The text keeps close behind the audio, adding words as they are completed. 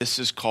This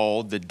is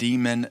called the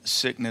demon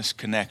sickness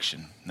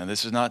connection. Now,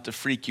 this is not to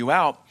freak you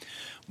out,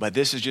 but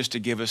this is just to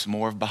give us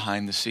more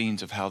behind the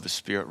scenes of how the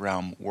spirit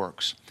realm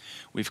works.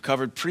 We've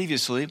covered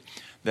previously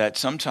that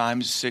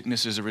sometimes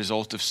sickness is a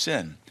result of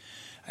sin.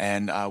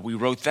 And we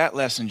wrote that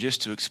lesson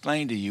just to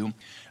explain to you,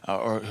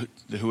 or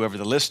whoever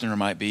the listener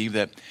might be,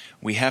 that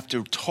we have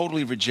to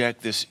totally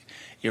reject this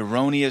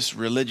erroneous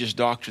religious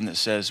doctrine that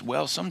says,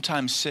 well,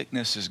 sometimes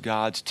sickness is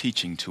God's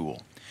teaching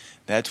tool.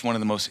 That's one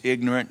of the most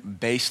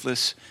ignorant,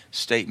 baseless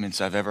statements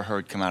I've ever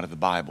heard come out of the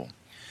Bible.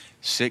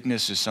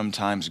 Sickness is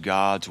sometimes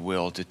God's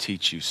will to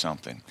teach you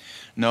something.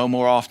 No,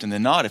 more often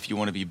than not, if you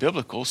want to be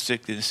biblical,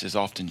 sickness is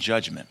often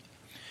judgment.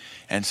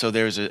 And so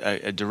there's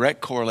a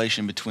direct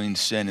correlation between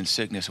sin and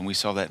sickness, and we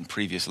saw that in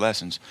previous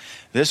lessons.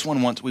 This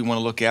one, we want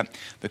to look at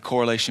the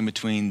correlation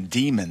between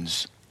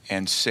demons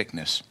and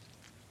sickness.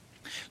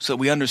 So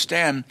we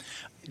understand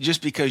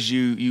just because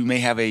you may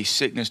have a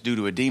sickness due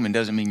to a demon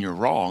doesn't mean you're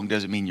wrong,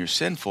 doesn't mean you're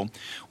sinful.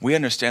 We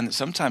understand that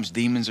sometimes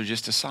demons are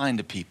just assigned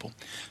to people.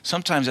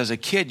 Sometimes as a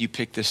kid you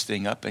pick this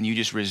thing up and you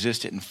just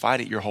resist it and fight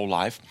it your whole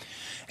life.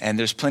 And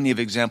there's plenty of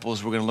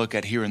examples we're going to look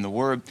at here in the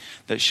Word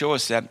that show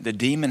us that the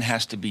demon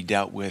has to be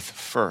dealt with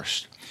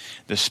first.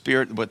 The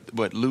spirit,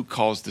 what Luke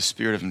calls the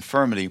spirit of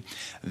infirmity,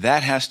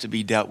 that has to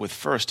be dealt with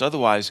first.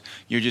 Otherwise,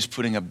 you're just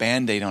putting a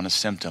Band-Aid on a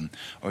symptom,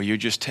 or you're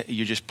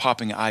just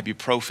popping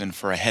ibuprofen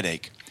for a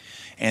headache.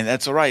 And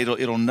that's all right.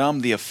 It'll numb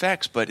the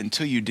effects, but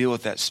until you deal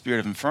with that spirit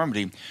of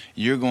infirmity,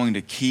 you're going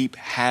to keep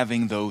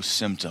having those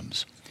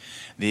symptoms.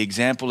 The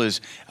example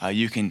is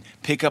you can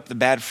pick up the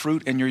bad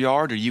fruit in your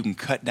yard, or you can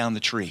cut down the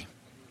tree.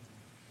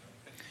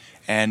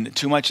 And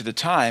too much of the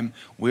time,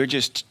 we're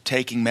just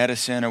taking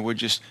medicine, or we're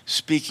just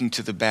speaking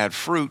to the bad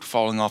fruit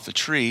falling off the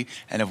tree.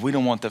 And if we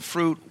don't want the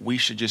fruit, we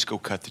should just go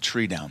cut the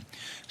tree down.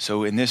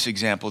 So in this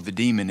example, the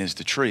demon is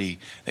the tree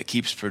that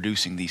keeps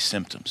producing these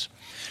symptoms.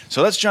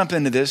 So let's jump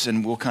into this,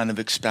 and we'll kind of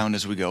expound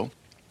as we go.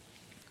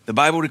 The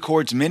Bible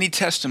records many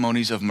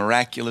testimonies of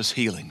miraculous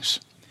healings.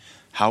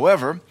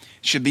 However,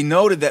 it should be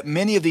noted that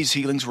many of these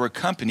healings were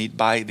accompanied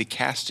by the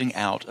casting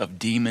out of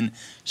demon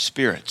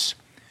spirits.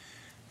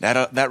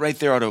 That right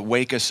there ought to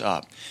wake us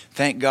up.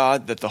 Thank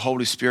God that the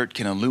Holy Spirit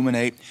can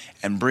illuminate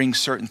and bring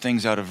certain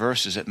things out of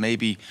verses that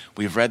maybe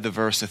we've read the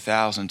verse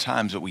 1,000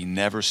 times, but we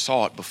never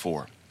saw it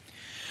before.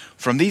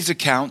 From these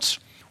accounts,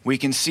 we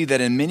can see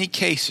that in many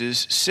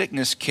cases,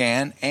 sickness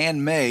can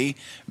and may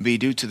be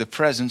due to the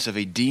presence of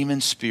a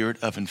demon spirit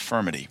of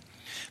infirmity.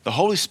 The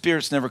Holy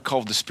Spirit's never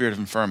called the spirit of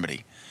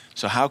infirmity.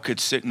 So how could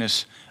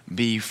sickness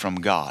be from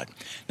God?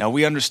 Now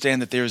we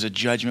understand that there is a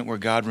judgment where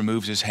God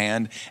removes his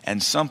hand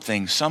and some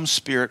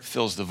spirit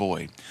fills the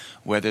void.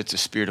 Whether it's a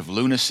spirit of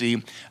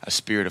lunacy, a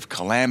spirit of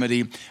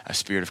calamity, a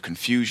spirit of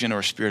confusion, or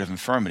a spirit of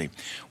infirmity.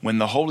 When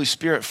the Holy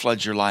Spirit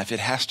floods your life, it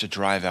has to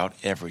drive out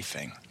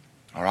everything.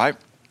 All right?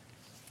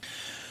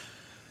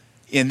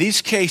 In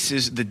these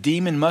cases, the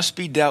demon must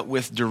be dealt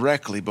with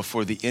directly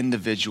before the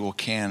individual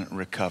can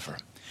recover.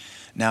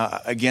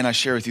 Now, again, I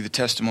share with you the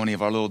testimony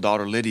of our little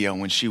daughter Lydia.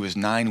 When she was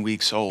 9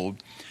 weeks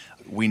old,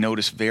 we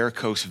noticed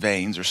varicose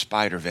veins, or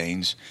spider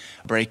veins,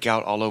 break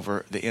out all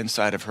over the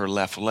inside of her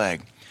left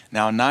leg.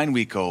 Now, a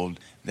 9-week-old,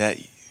 that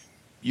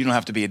you don't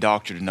have to be a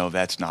doctor to know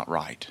that's not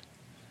right.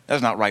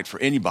 That's not right for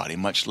anybody,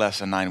 much less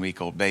a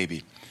 9-week-old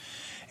baby.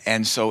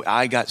 And so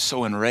I got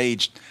so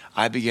enraged,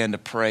 I began to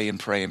pray and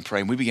pray and pray.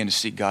 And we began to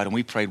seek God, and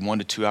we prayed 1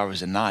 to 2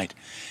 hours a night.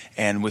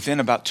 And within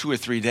about 2 or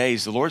 3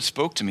 days, the Lord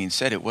spoke to me and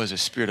said it was a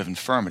spirit of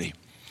infirmity.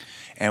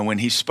 And when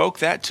he spoke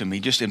that to me,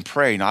 just in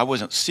praying, I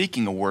wasn't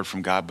seeking a word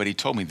from God, but he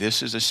told me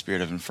this is a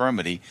spirit of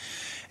infirmity.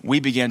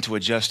 We began to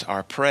adjust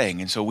our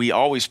praying. And so we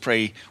always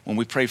pray, when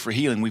we pray for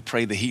healing, we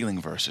pray the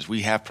healing verses.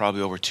 We have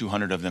probably over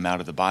 200 of them out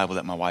of the Bible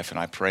that my wife and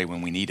I pray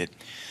when we need it.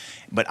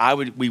 But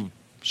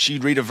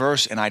she'd read a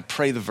verse and I'd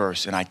pray the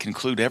verse, and I'd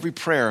conclude every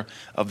prayer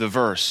of the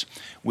verse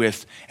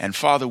with, and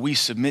Father, we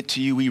submit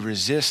to you, we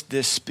resist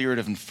this spirit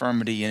of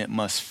infirmity, and it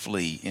must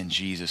flee in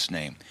Jesus'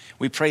 name.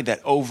 We prayed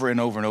that over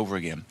and over and over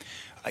again.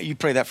 You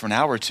pray that for an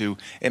hour or two,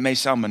 it may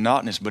sound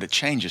monotonous, but it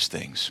changes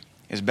things.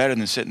 It's better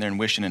than sitting there and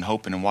wishing and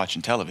hoping and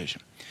watching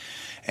television.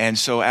 And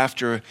so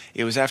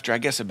it was after, I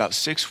guess, about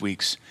 6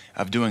 weeks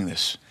of doing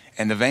this,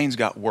 and the veins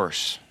got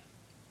worse.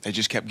 They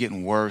just kept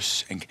getting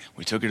worse, and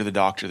we took her to the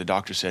doctor. The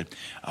doctor said,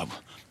 well,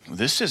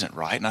 this isn't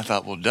right. And I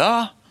thought, well,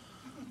 duh.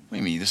 What do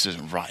you mean this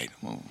isn't right?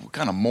 Well, what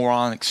kind of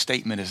moronic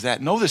statement is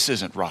that? No, this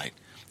isn't right.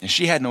 And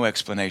she had no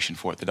explanation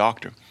for it, the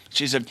doctor.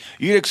 She said,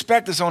 you'd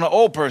expect this on an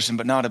old person,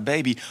 but not a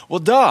baby. Well,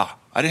 duh.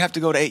 I didn't have to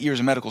go to 8 years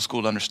of medical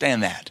school to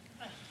understand that.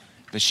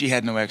 But she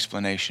had no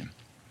explanation.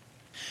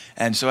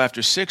 And so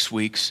after 6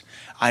 weeks,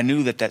 I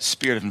knew that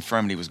spirit of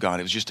infirmity was gone.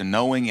 It was just a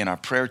knowing in our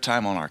prayer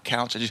time on our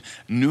couch. I just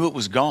knew it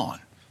was gone.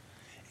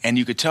 And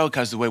you could tell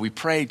because the way we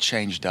prayed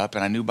changed up,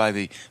 and I knew by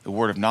the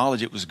word of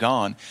knowledge it was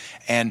gone.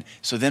 And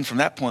so then from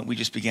that point, we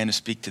just began to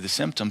speak to the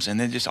symptoms, and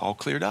then it just all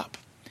cleared up.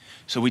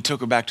 So we took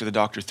her back to the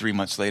doctor 3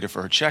 months later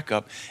for her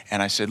checkup,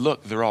 and I said,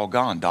 look, they're all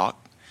gone, doc.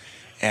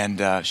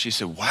 And she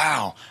said,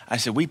 wow. I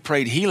said, we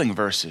prayed healing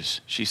verses.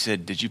 She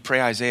said, did you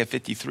pray Isaiah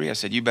 53? I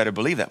said, you better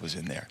believe that was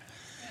in there.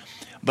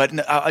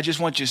 But I just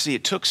want you to see,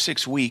 it took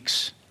 6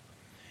 weeks,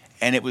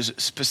 and it was a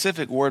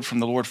specific word from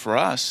the Lord for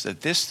us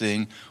that this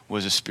thing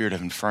was a spirit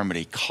of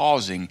infirmity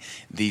causing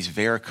these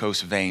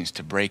varicose veins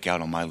to break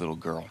out on my little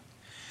girl.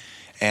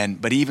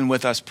 But even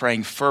with us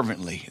praying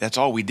fervently, that's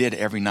all we did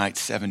every night,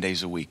 7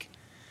 days a week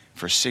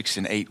for 6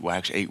 and 8, well,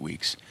 actually 8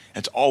 weeks.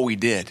 That's all we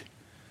did.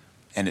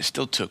 And it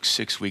still took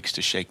 6 weeks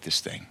to shake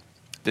this thing,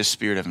 this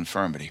spirit of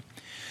infirmity.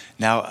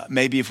 Now,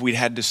 maybe if we'd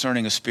had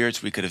discerning of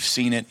spirits, we could have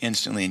seen it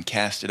instantly and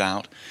cast it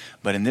out.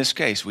 But in this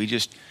case,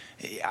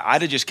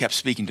 I'd have just kept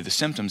speaking to the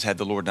symptoms had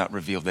the Lord not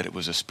revealed that it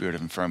was a spirit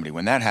of infirmity.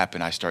 When that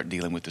happened, I start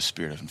dealing with the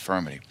spirit of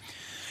infirmity.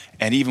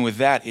 And even with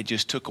that, it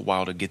just took a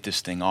while to get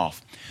this thing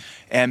off.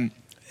 And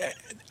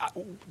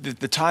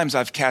the times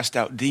I've cast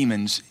out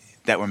demons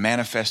that were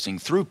manifesting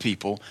through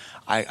people,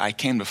 I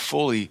came to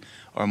fully,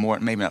 or more,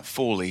 maybe not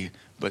fully,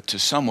 but to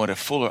somewhat a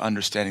fuller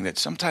understanding that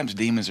sometimes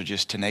demons are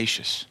just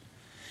tenacious.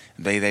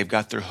 They've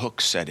got their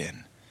hooks set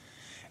in.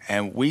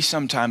 And we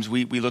sometimes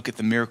look at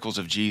the miracles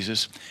of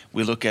Jesus,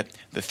 we look at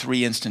the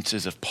 3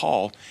 instances of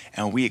Paul,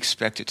 and we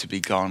expect it to be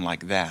gone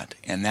like that.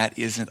 And that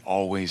isn't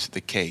always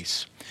the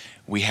case.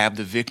 We have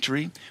the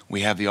victory,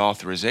 we have the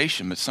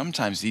authorization, but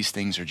sometimes these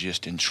things are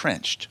just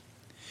entrenched.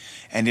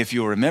 And if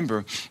you'll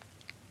remember,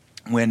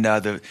 when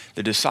the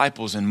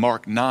disciples in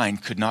Mark 9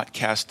 could not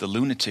cast the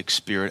lunatic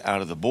spirit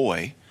out of the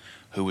boy,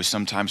 who was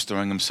sometimes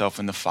throwing himself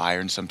in the fire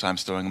and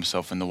sometimes throwing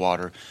himself in the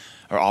water,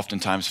 or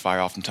oftentimes fire,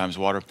 oftentimes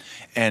water,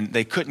 and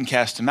they couldn't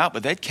cast him out,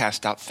 but they'd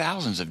cast out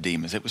thousands of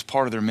demons. It was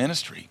part of their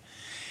ministry.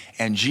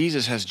 And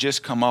Jesus has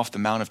just come off the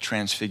Mount of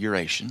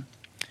Transfiguration,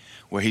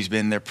 where he's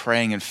been there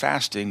praying and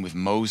fasting with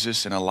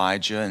Moses and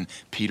Elijah and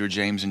Peter,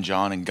 James, and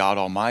John and God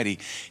Almighty.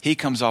 He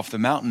comes off the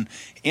mountain,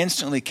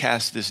 instantly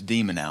casts this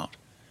demon out.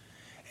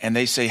 And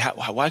they say,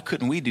 why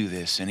couldn't we do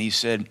this? And he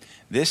said,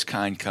 this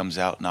kind comes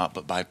out not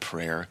but by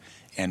prayer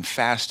and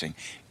fasting.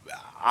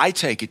 I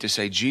take it to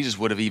say Jesus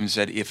would have even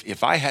said,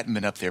 if I hadn't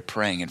been up there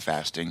praying and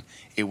fasting,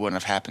 it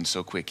wouldn't have happened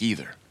so quick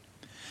either.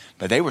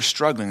 But they were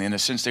struggling in a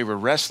sense. They were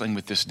wrestling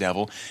with this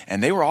devil,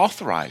 and they were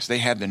authorized. They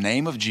had the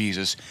name of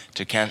Jesus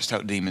to cast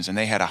out demons, and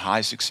they had a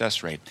high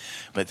success rate.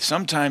 But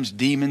sometimes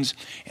demons,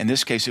 in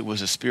this case it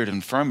was a spirit of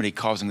infirmity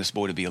causing this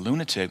boy to be a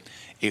lunatic,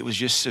 it was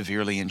just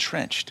severely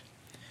entrenched.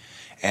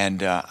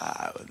 And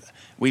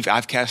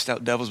I've cast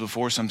out devils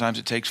before. Sometimes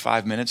it takes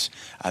 5 minutes.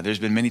 There's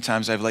been many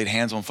times I've laid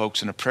hands on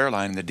folks in a prayer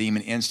line and the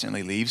demon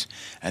instantly leaves.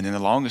 And then the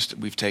longest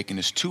we've taken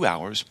is 2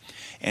 hours.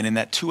 And in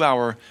that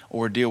 2-hour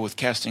ordeal with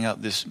casting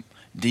out this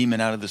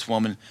demon out of this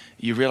woman,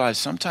 you realize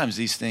sometimes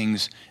these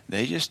things,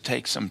 they just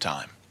take some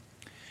time.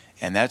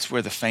 And that's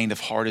where the faint of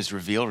heart is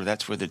revealed, or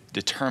that's where the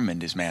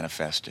determined is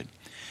manifested.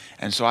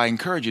 And so I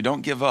encourage you,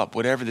 don't give up,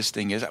 whatever this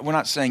thing is. We're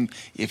not saying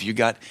if you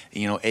got,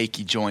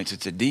 achy joints,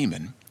 it's a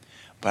demon.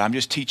 But I'm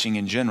just teaching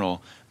in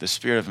general the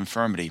spirit of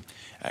infirmity.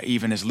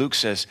 Even as Luke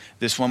says,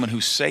 this woman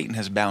who Satan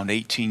has bound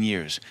 18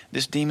 years.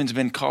 This demon's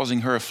been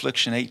causing her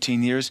affliction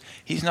 18 years.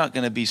 He's not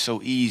going to be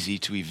so easy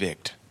to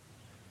evict.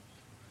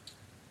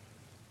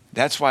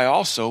 That's why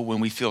also when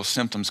we feel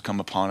symptoms come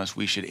upon us,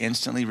 we should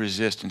instantly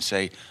resist and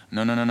say,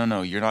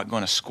 no, you're not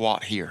going to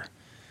squat here.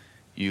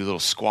 You little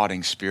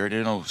squatting spirit.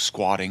 There's no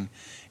squatting,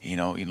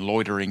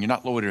 loitering. You're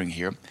not loitering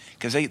here.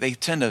 Because they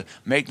tend to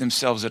make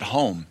themselves at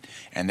home.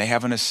 And they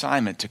have an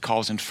assignment to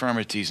cause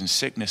infirmities and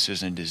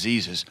sicknesses and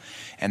diseases.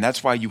 And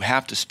that's why you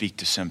have to speak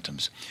to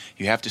symptoms.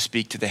 You have to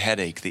speak to the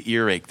headache, the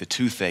earache, the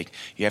toothache.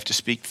 You have to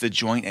speak to the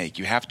joint ache.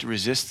 You have to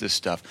resist this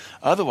stuff.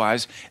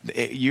 Otherwise,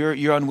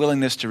 your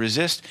unwillingness to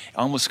resist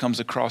almost comes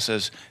across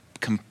as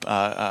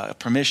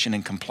permission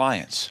and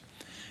compliance.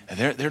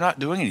 They're not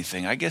doing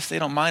anything. I guess they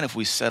don't mind if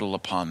we settle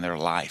upon their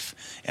life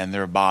and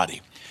their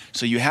body.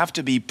 So you have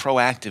to be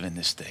proactive in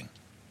this thing.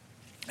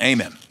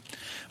 Amen.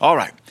 All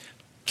right.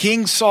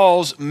 King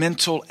Saul's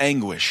mental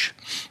anguish.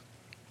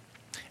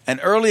 An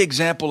early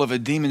example of a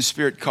demon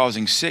spirit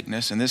causing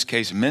sickness, in this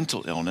case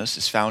mental illness,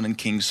 is found in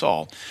King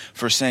Saul.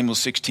 1 Samuel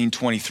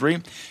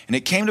 16:23. And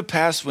it came to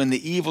pass when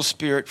the evil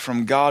spirit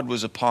from God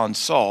was upon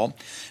Saul,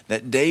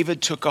 that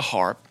David took a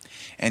harp,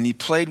 and he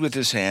played with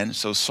his hand,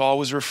 so Saul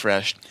was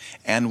refreshed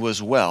and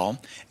was well,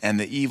 and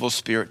the evil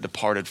spirit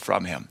departed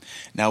from him.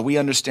 Now we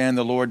understand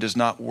the Lord does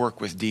not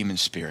work with demon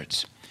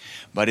spirits.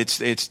 But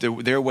it's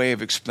their way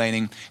of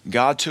explaining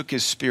God took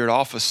his spirit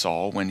off of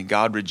Saul when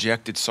God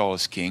rejected Saul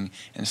as king,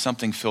 and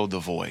something filled the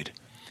void.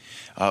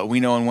 We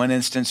know in one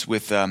instance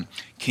with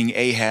King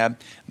Ahab,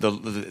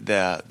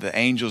 the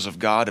angels of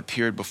God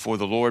appeared before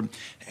the Lord,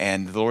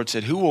 and the Lord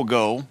said, "Who will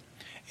go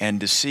and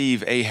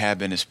deceive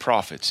Ahab and his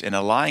prophets?" And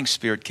a lying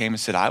spirit came and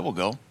said, "I will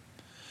go."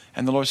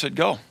 And the Lord said,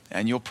 "Go,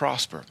 and you'll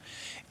prosper."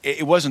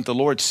 It wasn't the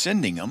Lord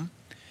sending them.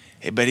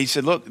 But he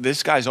said, look,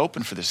 this guy's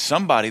open for this.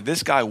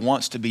 This guy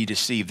wants to be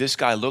deceived. This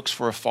guy looks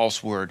for a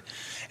false word.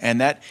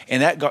 And in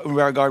that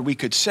regard, we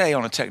could say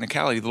on a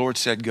technicality, the Lord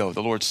said go.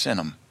 The Lord sent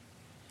him.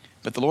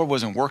 But the Lord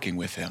wasn't working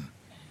with him.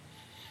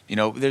 You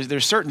know,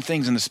 there's certain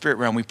things in the spirit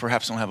realm we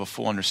perhaps don't have a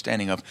full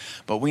understanding of,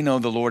 but we know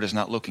the Lord is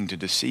not looking to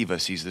deceive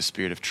us. He's the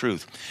Spirit of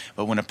truth.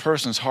 But when a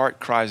person's heart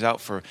cries out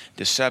for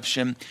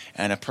deception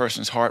and a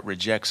person's heart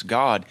rejects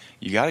God,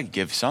 you got to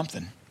give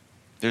something.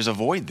 There's a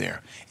void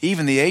there.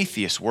 Even the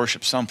atheists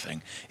worship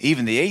something.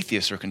 Even the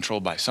atheists are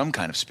controlled by some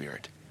kind of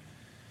spirit.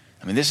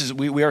 I mean,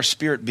 we are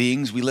spirit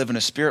beings. We live in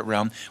a spirit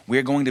realm.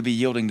 We're going to be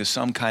yielding to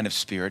some kind of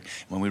spirit.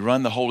 When we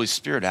run the Holy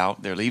Spirit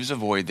out, there leaves a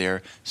void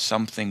there.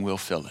 Something will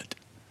fill it.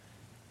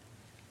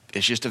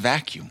 It's just a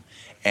vacuum.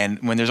 And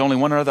when there's only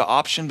one other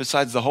option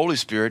besides the Holy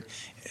Spirit,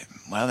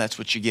 well, that's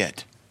what you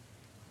get.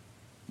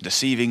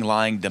 Deceiving,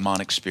 lying,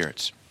 demonic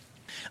spirits.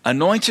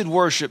 Anointed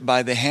worship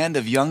by the hand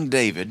of young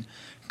David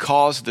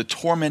caused the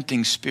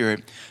tormenting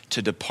spirit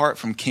to depart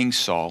from King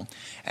Saul,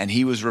 and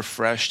he was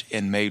refreshed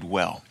and made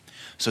well.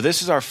 So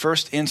this is our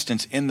first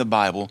instance in the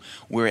Bible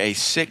where a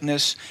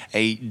sickness,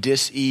 a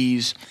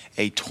dis-ease,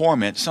 a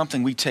torment,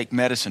 something we take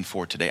medicine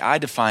for today.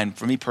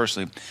 For me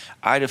personally,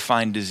 I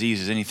define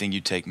disease as anything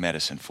you take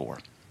medicine for.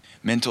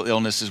 Mental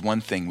illness is one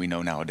thing we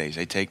know nowadays.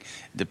 They take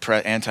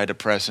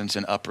antidepressants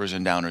and uppers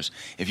and downers.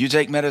 If you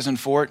take medicine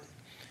for it,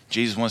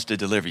 Jesus wants to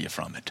deliver you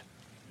from it.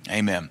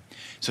 Amen.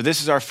 So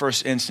this is our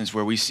first instance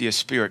where we see a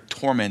spirit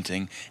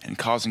tormenting and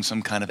causing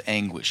some kind of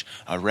anguish,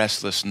 a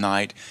restless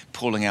night,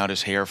 pulling out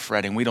his hair,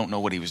 fretting. We don't know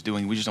what he was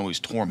doing. We just know he was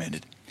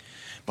tormented.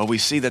 But we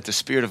see that the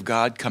Spirit of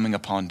God coming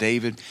upon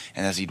David,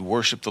 and as he'd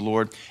worship the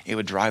Lord, it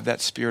would drive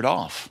that spirit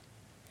off.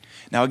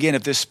 Now again,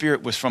 if this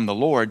spirit was from the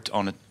Lord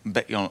on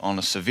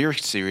a severe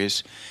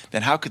serious,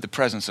 then how could the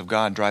presence of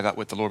God drive out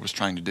what the Lord was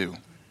trying to do?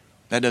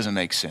 That doesn't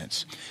make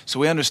sense. So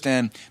we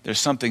understand there's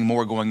something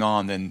more going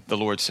on than the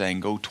Lord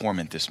saying, go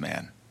torment this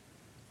man.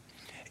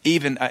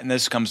 Even, and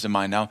this comes to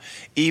mind now,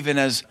 even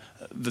as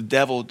the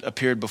devil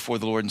appeared before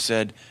the Lord and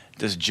said,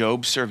 does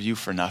Job serve you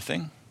for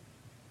nothing?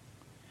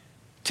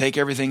 Take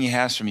everything he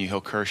has from you, he'll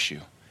curse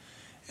you.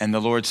 And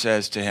the Lord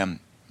says to him,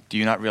 do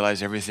you not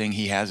realize everything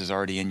he has is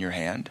already in your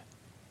hand?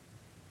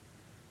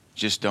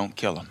 Just don't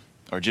kill him,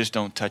 or just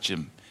don't touch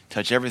him.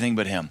 Touch everything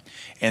but him.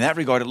 In that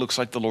regard, it looks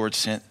like the Lord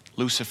sent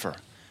Lucifer.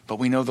 But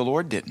we know the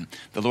Lord didn't.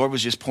 The Lord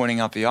was just pointing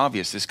out the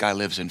obvious. This guy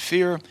lives in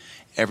fear.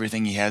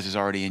 Everything he has is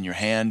already in your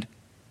hand.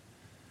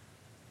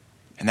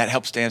 And that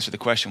helps to answer the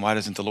question, why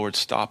doesn't the Lord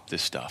stop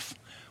this stuff?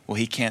 Well,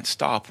 he can't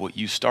stop what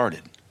you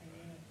started.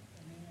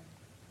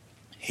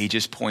 He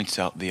just points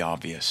out the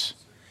obvious.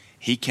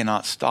 He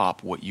cannot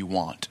stop what you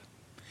want.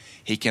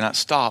 He cannot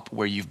stop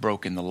where you've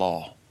broken the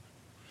law.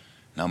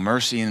 Now,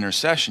 mercy and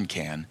intercession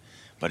can,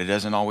 but it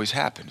doesn't always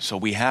happen. So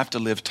we have to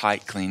live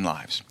tight, clean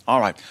lives.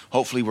 All right.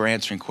 Hopefully we're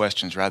answering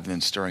questions rather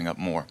than stirring up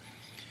more.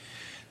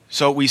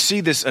 So we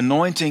see this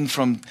anointing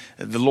from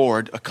the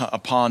Lord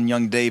upon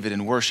young David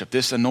in worship.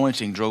 This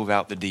anointing drove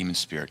out the demon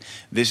spirit.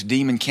 This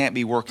demon can't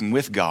be working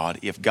with God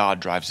if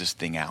God drives this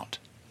thing out.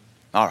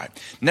 All right.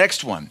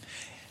 Next one.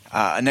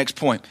 Next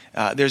point.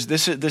 There's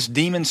this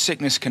demon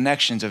sickness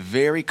connection is a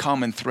very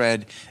common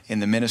thread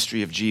in the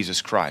ministry of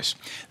Jesus Christ.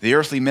 The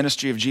earthly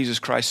ministry of Jesus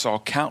Christ saw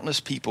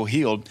countless people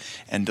healed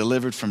and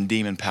delivered from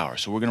demon power.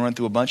 So we're going to run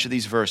through a bunch of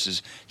these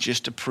verses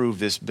just to prove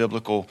this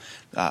biblical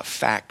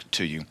fact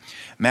to you.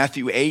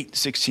 Matthew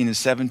 8:16 and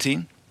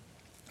 17.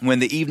 When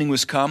the evening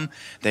was come,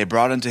 they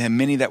brought unto him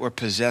many that were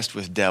possessed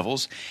with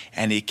devils,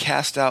 and he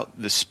cast out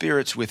the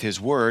spirits with his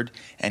word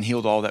and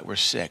healed all that were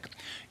sick.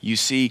 You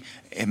see,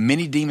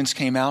 many demons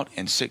came out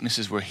and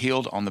sicknesses were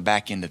healed on the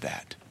back end of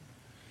that.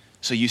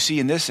 So you see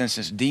in this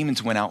instance,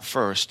 demons went out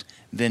first,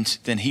 then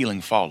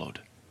healing followed.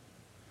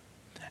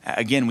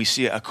 Again, we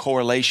see a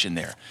correlation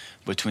there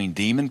between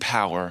demon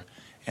power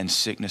and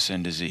sickness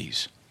and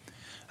disease.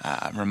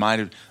 I'm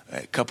reminded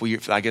a couple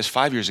years, I guess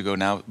 5 years ago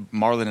now,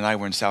 Marlon and I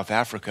were in South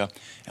Africa,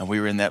 and we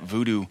were in that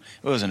voodoo,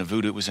 it wasn't a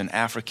voodoo, it was an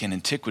African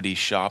antiquity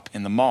shop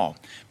in the mall.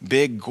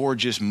 Big,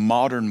 gorgeous,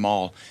 modern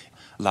mall,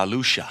 La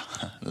Lucia.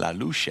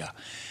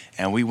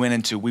 And we went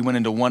into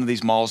one of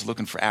these malls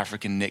looking for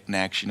African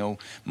knickknacks,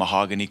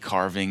 mahogany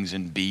carvings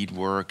and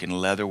beadwork and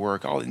leather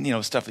work, all,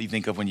 stuff that you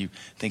think of when you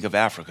think of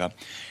Africa.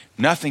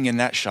 Nothing in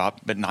that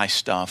shop but nice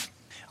stuff.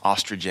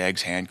 Ostrich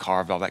eggs, hand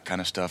carved, all that kind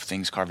of stuff,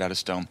 things carved out of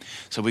stone.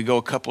 So we go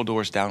a couple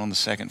doors down on the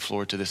second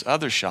floor to this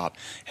other shop,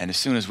 and as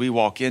soon as we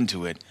walk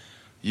into it,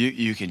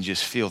 you can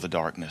just feel the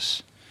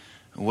darkness.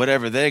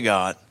 Whatever they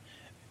got,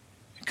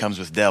 it comes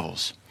with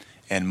devils.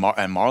 And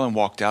Marlon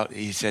walked out.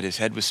 He said his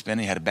head was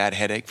spinning. He had a bad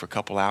headache for a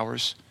couple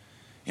hours,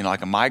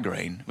 like a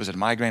migraine. Was it a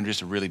migraine or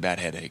just a really bad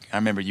headache? I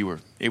remember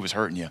it was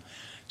hurting you.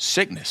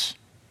 Sickness,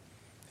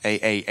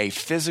 a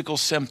physical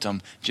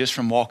symptom just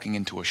from walking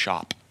into a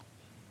shop.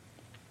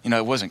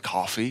 It wasn't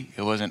coffee.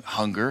 It wasn't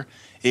hunger.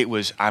 It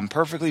was, I'm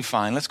perfectly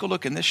fine. Let's go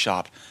look in this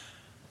shop.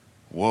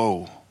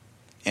 Whoa.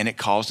 And it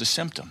caused a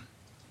symptom.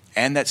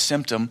 And that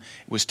symptom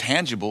was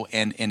tangible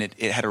and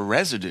it had a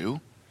residue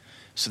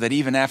so that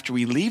even after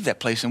we leave that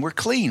place, and we're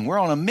clean, we're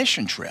on a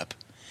mission trip.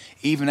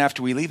 Even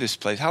after we leave this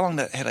place, how long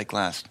did that headache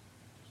last?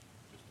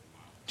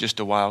 Just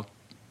a while.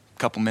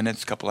 Couple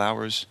minutes, couple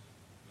hours?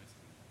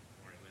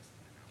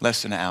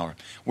 Less than an hour.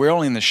 We're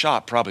only in the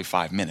shop probably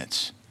 5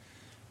 minutes.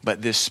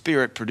 But this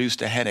spirit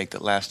produced a headache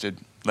that lasted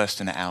less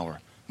than an hour,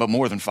 but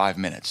more than 5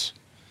 minutes.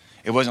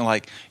 It wasn't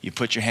like you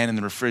put your hand in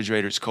the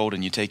refrigerator, it's cold,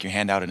 and you take your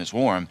hand out and it's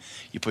warm.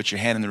 You put your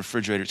hand in the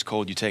refrigerator, it's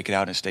cold, you take it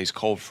out and it stays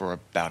cold for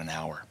about an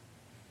hour.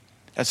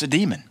 That's a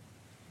demon.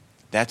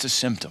 That's a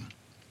symptom.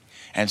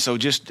 And so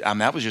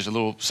that was just a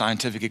little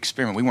scientific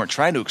experiment. We weren't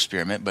trying to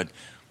experiment, but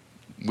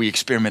we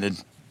experimented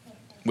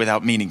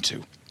without meaning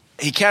to.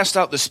 He cast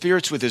out the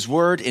spirits with his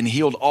word and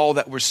healed all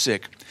that were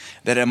sick,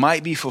 that it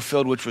might be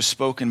fulfilled which was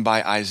spoken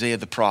by Isaiah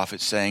the prophet,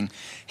 saying,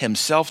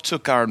 himself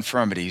took our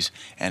infirmities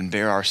and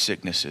bare our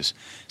sicknesses.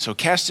 So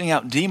casting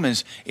out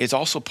demons is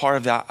also part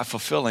of the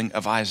fulfilling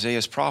of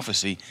Isaiah's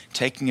prophecy,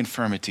 taking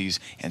infirmities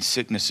and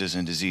sicknesses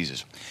and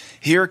diseases.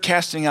 Here,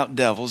 casting out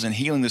devils and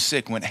healing the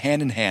sick went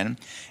hand in hand,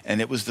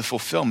 and it was the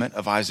fulfillment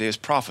of Isaiah's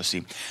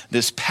prophecy.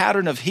 This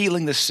pattern of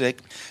healing the sick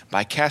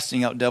by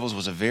casting out devils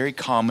was a very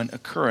common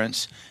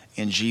occurrence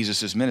in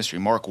Jesus' ministry.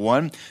 Mark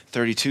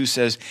 1:32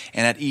 says,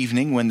 and at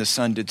evening when the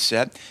sun did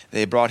set,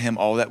 they brought him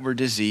all that were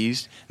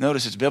diseased.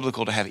 Notice it's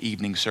biblical to have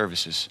evening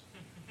services.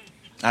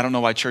 I don't know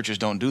why churches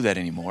don't do that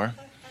anymore,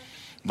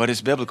 but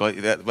it's biblical.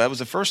 That was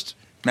the first.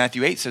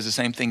 Matthew 8 says the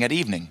same thing at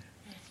evening.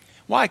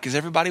 Why? Because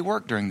everybody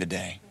worked during the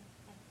day.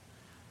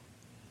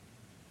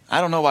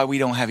 I don't know why we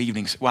don't have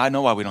evenings. Well, I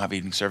know why we don't have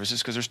evening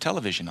services, because there's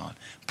television on,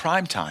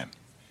 prime time,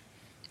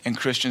 and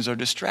Christians are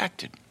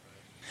distracted.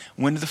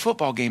 When do the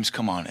football games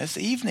come on? It's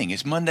the evening.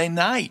 It's Monday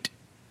night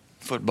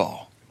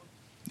football.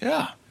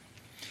 Yeah.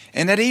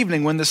 And that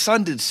evening, when the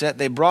sun did set,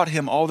 they brought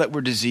him all that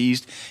were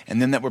diseased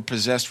and them that were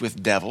possessed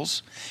with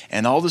devils.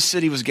 And all the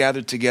city was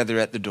gathered together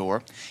at the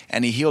door.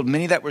 And he healed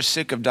many that were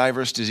sick of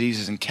diverse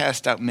diseases and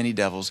cast out many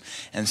devils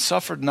and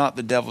suffered not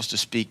the devils to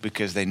speak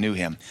because they knew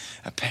him.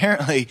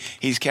 Apparently,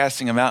 he's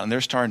casting them out and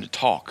they're starting to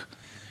talk.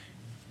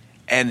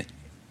 And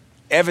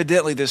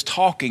evidently, this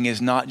talking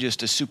is not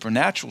just a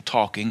supernatural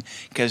talking,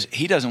 because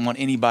he doesn't want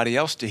anybody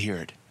else to hear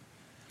it.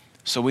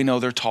 So we know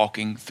they're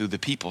talking through the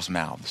people's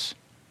mouths.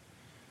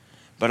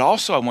 But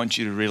also I want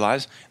you to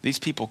realize these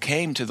people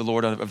came to the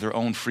Lord of their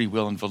own free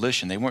will and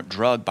volition. They weren't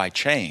drugged by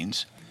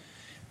chains.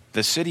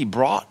 The city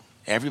brought,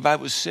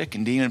 everybody was sick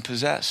and demon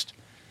possessed.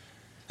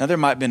 Now there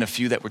might have been a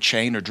few that were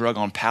chained or drug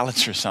on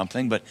pallets or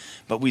something, but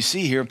we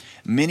see here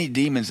many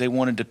demons they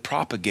wanted to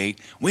propagate.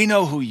 We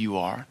know who you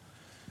are.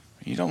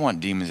 You don't want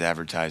demons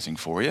advertising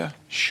for you.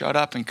 Shut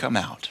up and come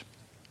out.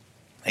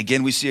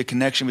 Again, we see a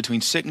connection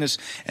between sickness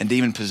and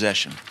demon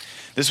possession.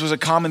 This was a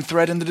common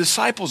thread in the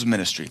disciples'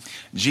 ministry.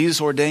 Jesus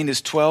ordained his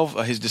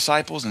 12 his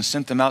disciples and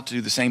sent them out to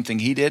do the same thing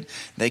he did.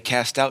 They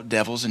cast out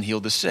devils and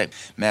healed the sick.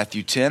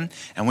 Matthew 10,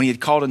 and when he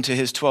had called unto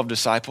his 12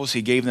 disciples,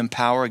 he gave them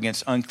power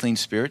against unclean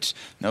spirits.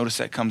 Notice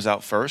that comes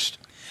out first.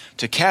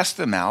 To cast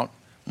them out,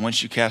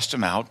 once you cast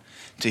them out,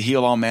 to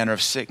heal all manner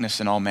of sickness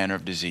and all manner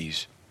of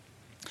disease.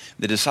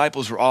 The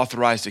disciples were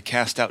authorized to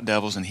cast out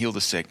devils and heal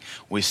the sick.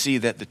 We see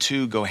that the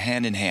two go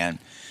hand in hand.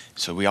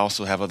 So we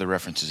also have other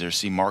references there.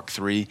 See Mark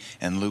 3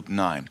 and Luke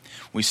 9.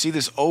 We see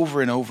this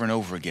over and over and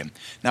over again.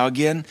 Now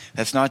again,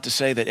 that's not to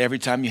say that every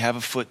time you have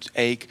a foot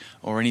ache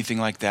or anything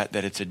like that,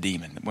 that it's a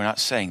demon. We're not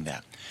saying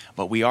that.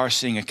 But we are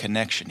seeing a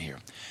connection here.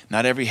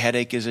 Not every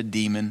headache is a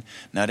demon.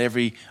 Not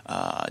every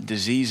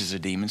disease is a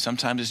demon.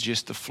 Sometimes it's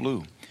just the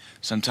flu.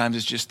 Sometimes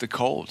it's just the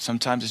cold.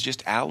 Sometimes it's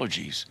just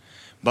allergies.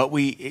 But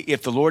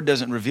if the Lord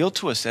doesn't reveal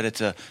to us that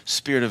it's a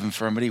spirit of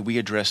infirmity, we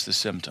address the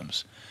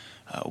symptoms.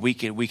 We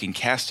can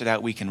cast it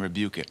out. We can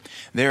rebuke it.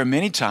 There are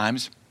many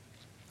times,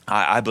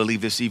 I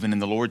believe this even in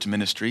the Lord's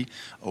ministry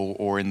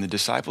or in the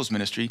disciples'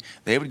 ministry,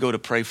 they would go to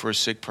pray for a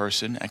sick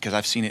person, because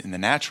I've seen it in the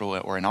natural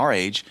or in our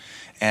age,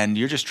 and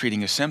you're just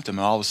treating a symptom,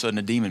 and all of a sudden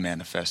a demon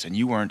manifests, and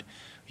you weren't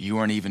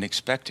even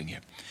expecting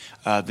it.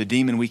 The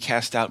demon we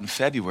cast out in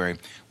February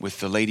with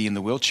the lady in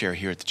the wheelchair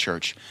here at the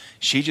church,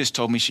 she just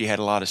told me she had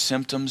a lot of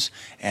symptoms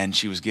and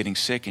she was getting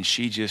sick, and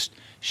she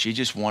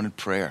just wanted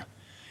prayer.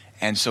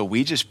 And so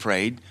we just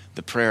prayed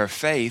the prayer of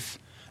faith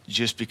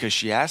just because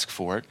she asked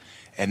for it.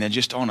 And then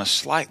just on a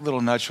slight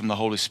little nudge from the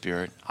Holy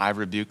Spirit, I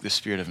rebuked the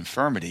spirit of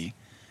infirmity.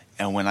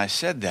 And when I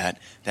said that,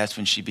 that's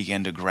when she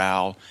began to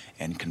growl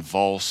and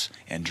convulse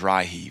and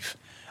dry heave.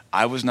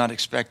 I was not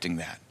expecting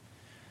that.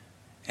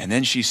 And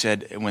then she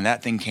said, when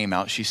that thing came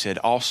out, she said,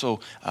 also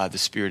the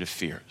spirit of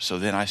fear. So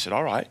then I said,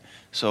 all right.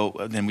 So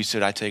then we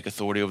said, I take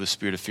authority over the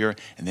spirit of fear.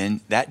 And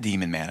then that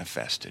demon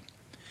manifested.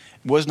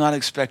 Was not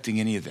expecting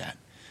any of that.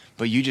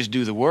 But you just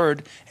do the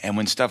word, and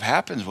when stuff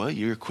happens, well,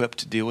 you're equipped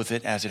to deal with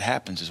it as it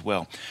happens as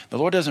well. The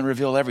Lord doesn't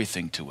reveal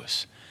everything to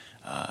us,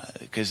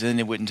 because then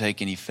it wouldn't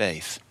take any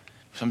faith.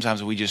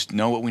 Sometimes we just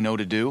know what we know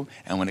to do,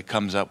 and when it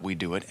comes up, we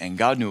do it. And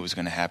God knew it was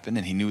going to happen,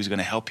 and he knew he was going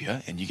to help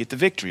you, and you get the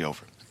victory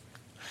over it.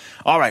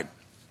 All right,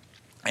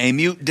 a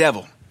mute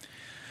devil.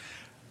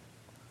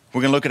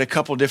 We're going to look at a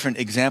couple different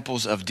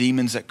examples of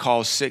demons that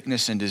cause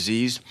sickness and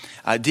disease.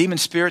 Demon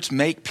spirits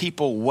make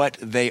people what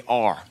they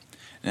are.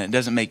 And it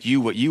doesn't make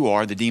you what you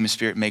are. The demon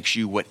spirit makes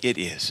you what it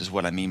is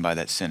what I mean by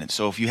that sentence.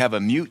 So if you have a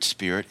mute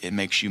spirit, it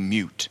makes you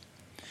mute.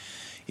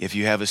 If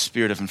you have a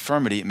spirit of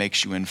infirmity, it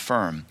makes you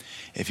infirm.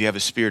 If you have a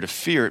spirit of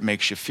fear, it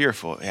makes you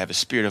fearful. If you have a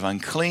spirit of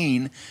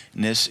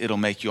uncleanness, it'll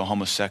make you a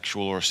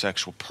homosexual or a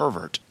sexual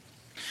pervert.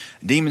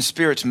 Demon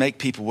spirits make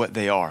people what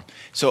they are.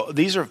 So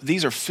these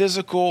are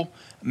physical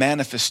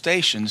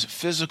manifestations,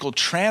 physical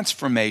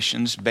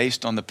transformations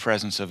based on the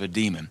presence of a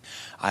demon.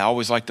 I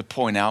always like to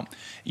point out,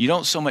 you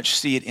don't so much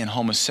see it in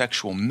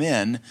homosexual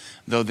men,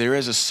 though there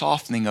is a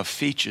softening of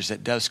features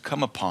that does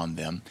come upon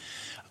them,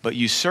 but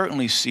you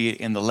certainly see it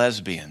in the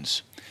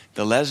lesbians.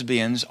 The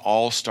lesbians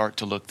all start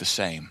to look the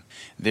same.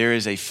 There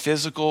is a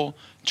physical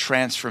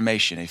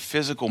transformation, a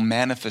physical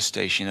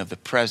manifestation of the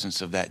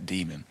presence of that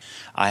demon.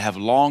 I have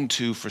longed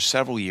to, for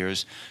several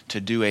years,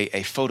 to do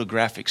a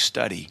photographic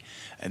study.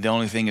 And the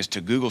only thing is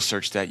to Google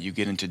search that, you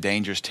get into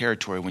dangerous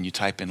territory when you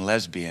type in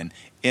lesbian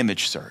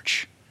image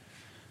search.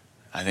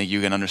 I think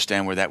you can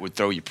understand where that would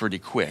throw you pretty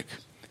quick.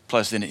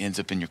 Plus then it ends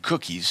up in your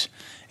cookies.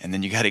 And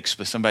then you got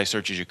to, somebody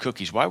searches your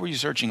cookies. Why were you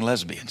searching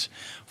lesbians?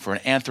 For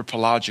an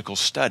anthropological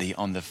study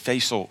on the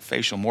facial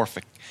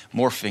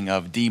morphing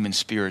of demon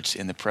spirits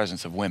in the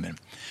presence of women.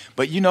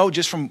 But you know,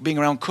 just from being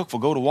around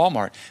Cookville, go to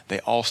Walmart, they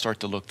all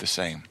start to look the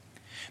same.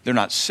 They're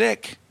not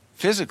sick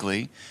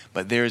physically,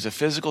 but there is a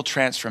physical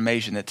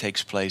transformation that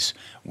takes place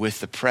with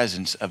the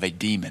presence of a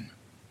demon.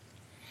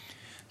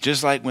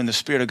 Just like when the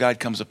Spirit of God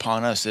comes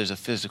upon us, there's a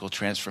physical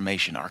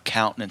transformation. Our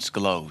countenance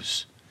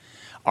glows.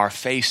 Our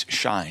face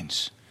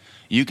shines.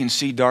 You can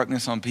see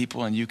darkness on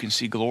people and you can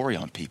see glory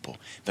on people,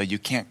 though you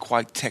can't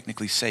quite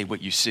technically say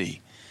what you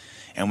see.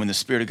 And when the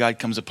Spirit of God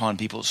comes upon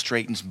people, it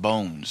straightens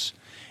bones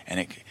and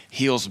it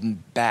heals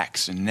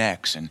backs and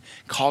necks and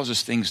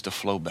causes things to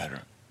flow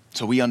better.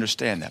 So we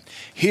understand that.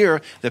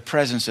 Here, the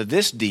presence of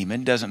this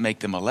demon doesn't make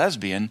them a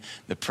lesbian.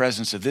 The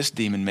presence of this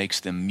demon makes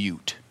them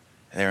mute.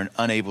 They're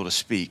unable to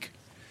speak.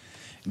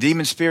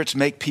 Demon spirits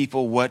make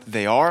people what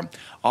they are.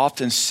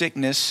 Often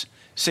sicknesses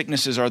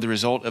are the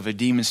result of a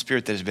demon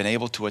spirit that has been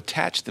able to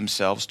attach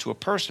themselves to a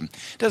person.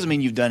 Doesn't mean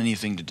you've done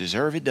anything to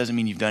deserve it. Doesn't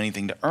mean you've done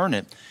anything to earn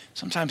it.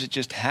 Sometimes it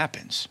just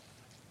happens.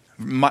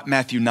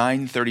 Matthew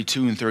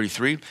 9:32 and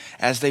 33.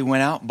 As they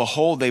went out,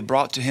 behold, they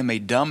brought to him a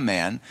dumb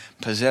man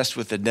possessed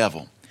with the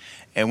devil.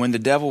 And when the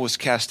devil was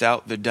cast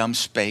out, the dumb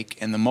spake,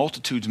 and the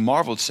multitudes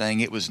marveled,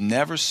 saying, it was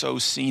never so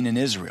seen in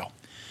Israel.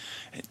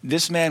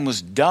 This man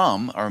was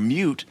dumb or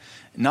mute,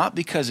 not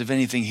because of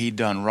anything he'd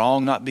done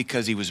wrong, not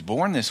because he was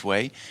born this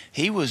way.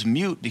 He was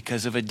mute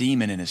because of a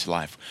demon in his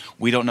life.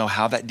 We don't know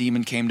how that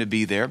demon came to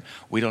be there.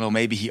 We don't know,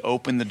 maybe he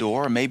opened the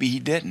door or maybe he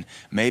didn't.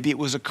 Maybe it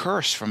was a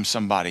curse from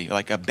somebody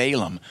like a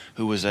Balaam,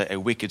 who was a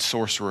wicked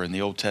sorcerer in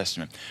the Old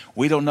Testament.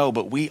 We don't know,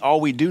 but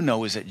all we do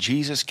know is that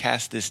Jesus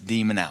cast this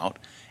demon out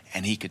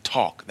and he could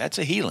talk. That's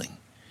a healing.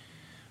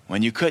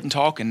 When you couldn't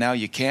talk and now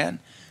you can,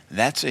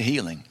 that's a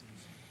healing.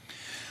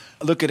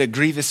 Look at a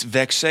grievous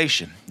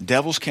vexation.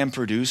 Devils can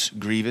produce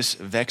grievous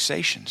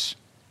vexations.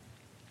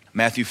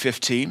 Matthew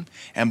 15,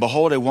 and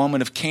behold, a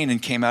woman of Canaan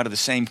came out of the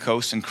same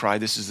coast and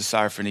cried, this is the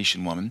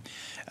Syrophoenician woman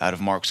out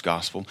of Mark's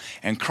gospel,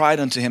 and cried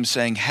unto him,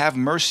 saying, have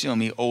mercy on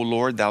me, O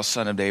Lord, thou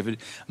son of David.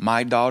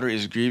 My daughter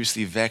is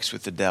grievously vexed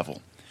with the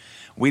devil.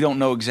 We don't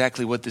know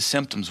exactly what the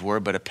symptoms were,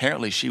 but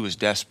apparently she was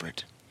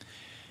desperate.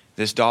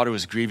 This daughter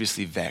was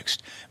grievously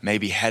vexed.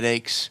 Maybe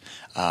headaches,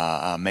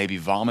 maybe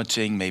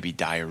vomiting, maybe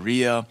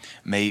diarrhea,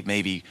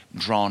 maybe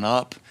drawn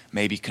up,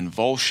 maybe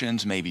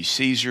convulsions, maybe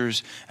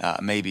seizures,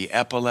 maybe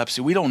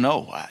epilepsy. We don't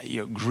know.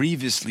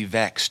 Grievously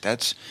vexed.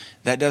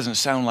 That doesn't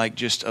sound like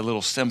just a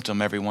little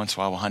symptom every once in a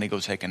while. Well, honey, go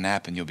take a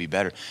nap and you'll be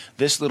better.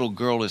 This little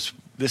girl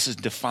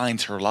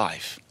defines her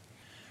life.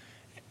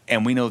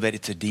 And we know that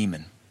it's a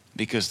demon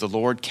because the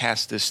Lord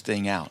cast this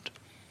thing out.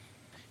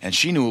 And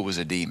she knew it was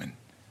a demon.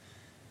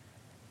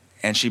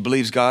 And she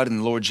believes God,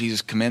 and the Lord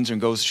Jesus commends her,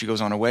 and she goes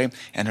on her way.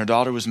 And her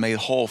daughter was made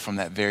whole from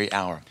that very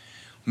hour.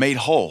 Made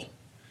whole.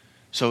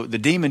 So the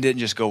demon didn't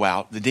just go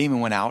out. The demon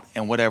went out,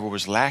 and whatever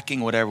was lacking,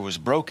 whatever was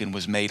broken,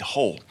 was made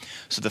whole.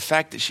 So the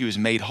fact that she was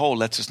made whole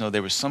lets us know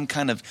there was some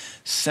kind of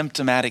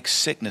symptomatic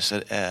sickness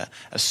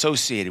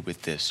associated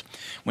with this.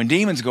 When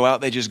demons go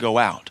out, they just go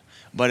out.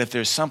 But if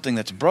there's something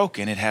that's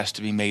broken, it has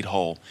to be made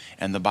whole.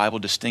 And the Bible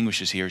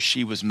distinguishes here,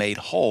 she was made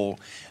whole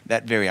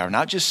that very hour.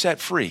 Not just set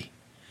free.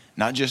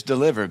 Not just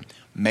delivered,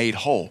 made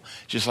whole.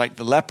 Just like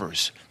the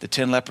lepers, the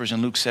 10 lepers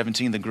in Luke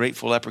 17, the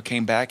grateful leper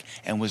came back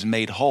and was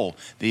made whole.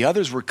 The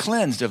others were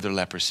cleansed of their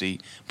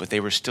leprosy, but they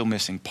were still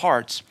missing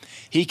parts.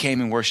 He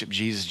came and worshiped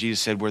Jesus. Jesus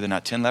said, were there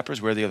not 10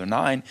 lepers? Where are the other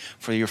 9?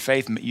 For your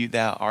faith,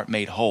 thou art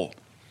made whole.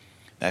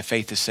 Thy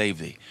faith has saved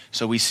thee.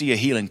 So we see a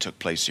healing took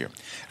place here.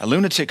 A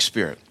lunatic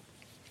spirit.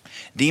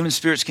 Demon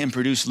spirits can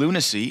produce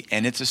lunacy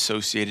and its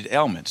associated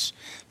ailments.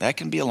 That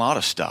can be a lot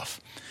of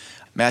stuff.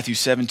 Matthew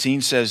 17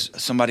 says,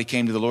 somebody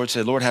came to the Lord and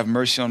said, Lord, have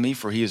mercy on me,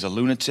 for he is a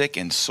lunatic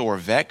and sore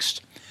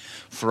vexed.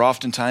 For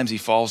oftentimes he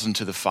falls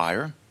into the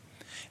fire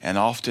and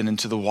often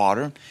into the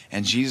water.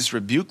 And Jesus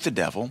rebuked the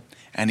devil,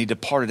 and he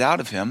departed out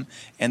of him,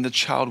 and the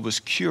child was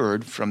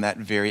cured from that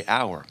very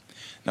hour.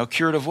 Now,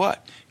 cured of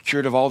what?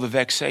 cured of all the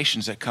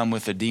vexations that come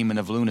with the demon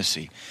of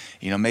lunacy.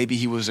 Maybe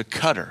he was a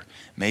cutter.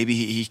 Maybe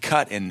he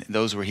cut and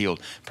those were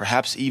healed.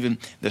 Perhaps even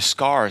the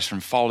scars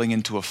from falling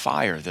into a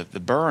fire, the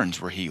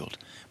burns were healed.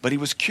 But he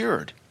was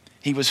cured.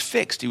 He was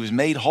fixed. He was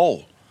made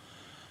whole.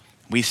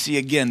 We see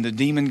again, the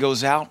demon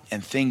goes out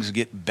and things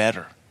get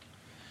better.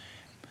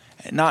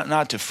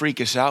 Not to freak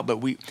us out,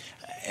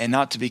 and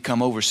not to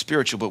become over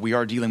spiritual, but we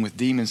are dealing with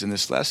demons in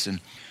this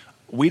lesson.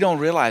 We don't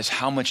realize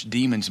how much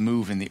demons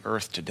move in the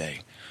earth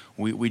today.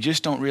 We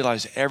just don't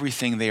realize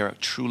everything they are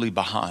truly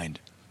behind.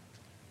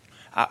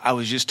 I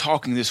was just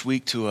talking this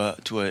week to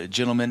a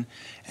gentleman,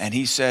 and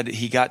he said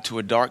he got to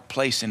a dark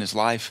place in his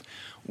life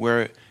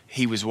where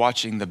he was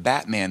watching the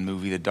Batman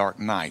movie, The Dark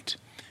Knight,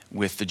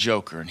 with the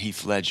Joker and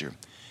Heath Ledger.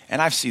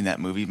 And I've seen that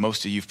movie.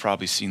 Most of you have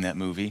probably seen that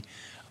movie.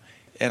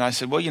 And I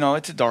said, well,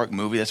 it's a dark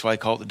movie. That's why I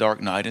call it The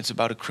Dark Knight. It's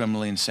about a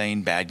criminally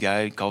insane bad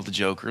guy called the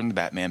Joker, and the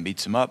Batman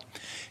beats him up.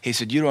 He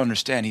said, you don't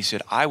understand. He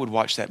said, I would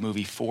watch that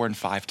movie 4 and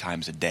 5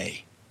 times a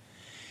day.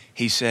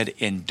 He said,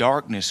 and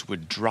darkness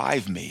would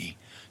drive me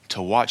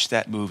to watch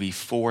that movie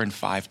 4 and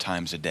 5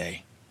 times a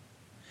day.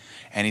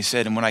 And he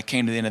said, and when I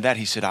came to the end of that,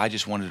 he said, I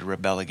just wanted to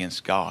rebel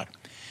against God.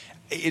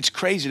 It's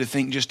crazy to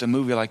think just a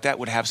movie like that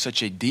would have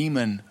such a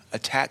demon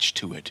attached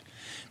to it,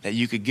 that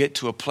you could get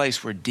to a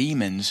place where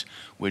demons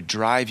would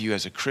drive you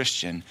as a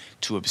Christian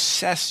to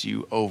obsess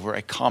you over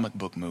a comic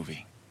book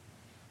movie,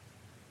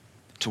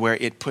 to where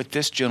it put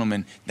this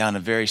gentleman down a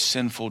very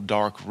sinful,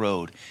 dark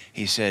road.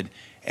 He said,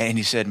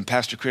 and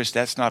Pastor Chris,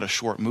 that's not a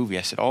short movie.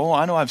 I said, oh,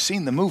 I know, I've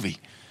seen the movie.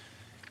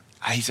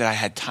 He said, I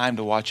had time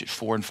to watch it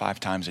 4 and 5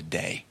 times a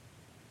day.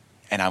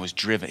 And I was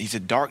driven. He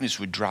said, darkness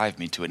would drive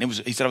me to it. And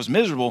he said, I was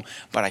miserable,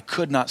 but I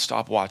could not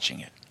stop watching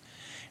it.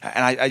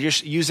 And I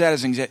just use that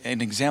as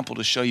an example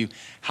to show you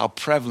how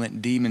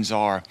prevalent demons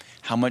are,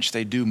 how much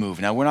they do move.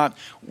 Now,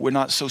 we're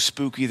not so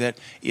spooky that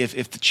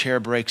if the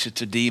chair breaks,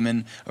 it's a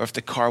demon, or if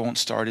the car won't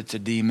start, it's a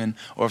demon,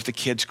 or if the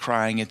kid's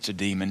crying, it's a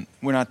demon.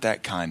 We're not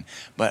that kind.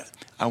 But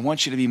I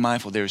want you to be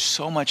mindful. There's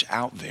so much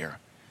out there,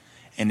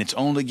 and it's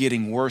only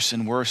getting worse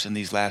and worse in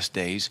these last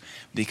days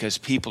because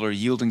people are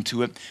yielding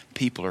to it,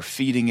 people are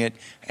feeding it,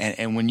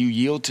 and when you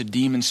yield to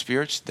demon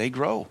spirits, they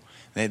grow.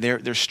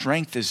 Their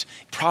strength is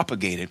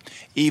propagated,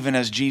 even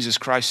as Jesus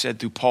Christ said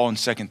through Paul in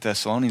 2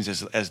 Thessalonians,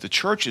 as the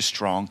church is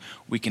strong,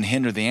 we can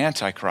hinder the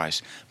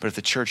Antichrist. But if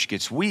the church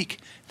gets weak,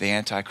 the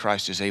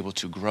Antichrist is able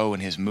to grow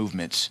in his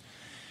movements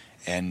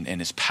and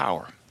his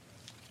power.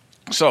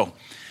 So,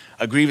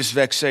 a grievous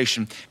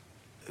vexation.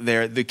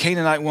 The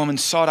Canaanite woman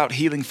sought out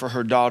healing for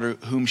her daughter,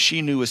 whom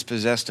she knew was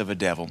possessed of a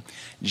devil.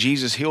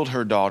 Jesus healed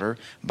her daughter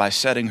by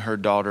setting her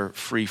daughter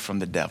free from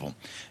the devil.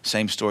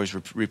 Same story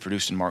is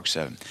reproduced in Mark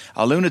 7.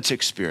 A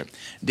lunatic spirit.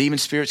 Demon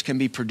spirits can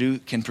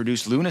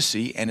produce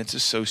lunacy and its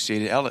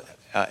associated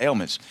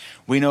ailments.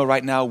 We know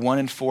right now 1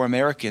 in 4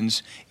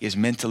 Americans is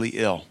mentally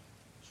ill.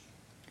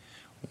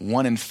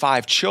 1 in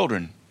 5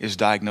 children is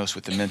diagnosed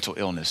with a mental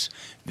illness.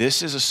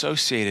 This is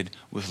associated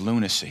with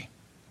lunacy.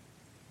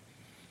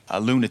 A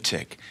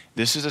lunatic.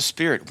 This is a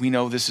spirit. We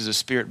know this is a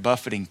spirit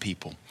buffeting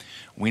people.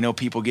 We know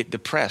people get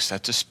depressed.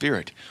 That's a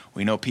spirit.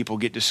 We know people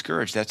get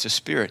discouraged. That's a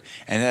spirit.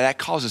 And that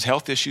causes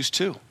health issues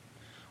too.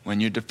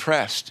 When you're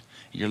depressed,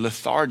 you're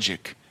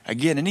lethargic.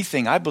 Again,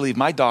 anything, I believe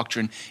my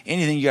doctrine,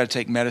 anything you got to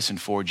take medicine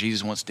for,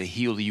 Jesus wants to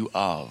heal you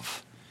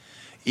of.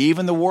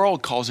 Even the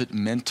world calls it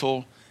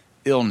mental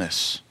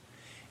illness.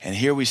 And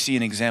here we see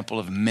an example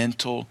of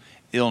mental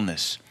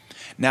illness.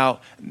 Now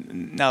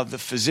the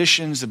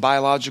physicians, the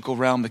biological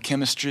realm, the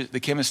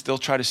chemists, they'll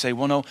try to say,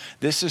 well, no,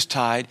 this is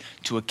tied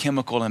to a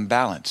chemical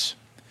imbalance.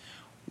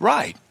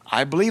 Right.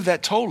 I believe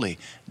that totally.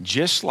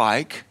 Just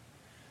like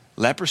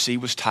leprosy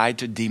was tied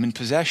to demon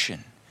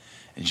possession.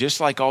 And just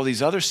like all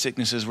these other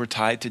sicknesses were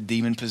tied to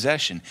demon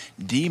possession.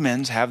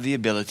 Demons have the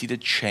ability to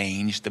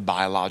change the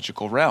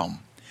biological realm.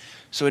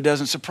 So it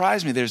doesn't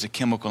surprise me there's a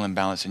chemical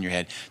imbalance in your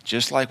head.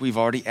 Just like we've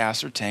already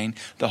ascertained,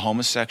 the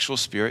homosexual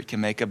spirit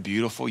can make a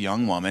beautiful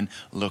young woman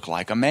look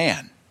like a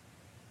man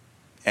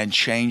and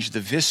change the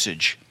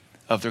visage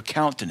of their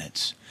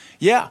countenance.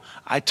 Yeah,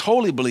 I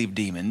totally believe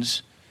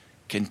demons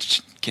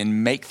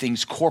can make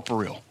things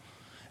corporeal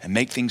and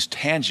make things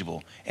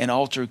tangible and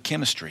alter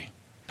chemistry.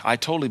 I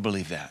totally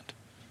believe that.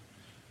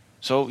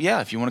 So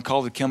yeah, if you want to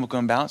call it the chemical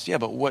imbalance, yeah,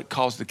 but what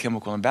caused the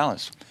chemical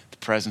imbalance? The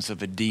presence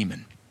of a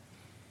demon.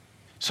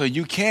 So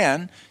you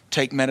can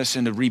take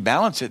medicine to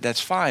rebalance it,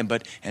 that's fine,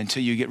 but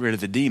until you get rid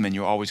of the demon,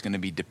 you're always going to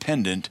be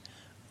dependent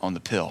on the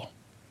pill.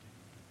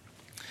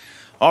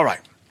 All right,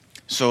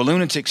 so a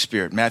lunatic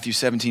spirit, Matthew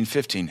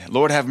 17:15.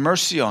 Lord, have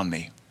mercy on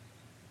me,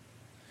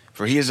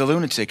 for he is a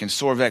lunatic and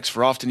sore vexed,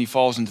 for often he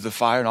falls into the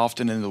fire and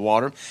often into the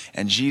water.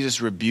 And Jesus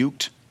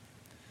rebuked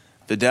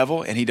the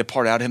devil, and he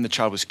departed out of him. The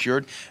child was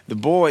cured.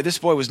 This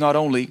boy was not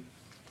only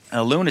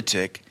a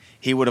lunatic,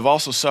 he would have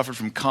also suffered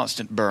from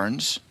constant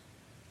burns,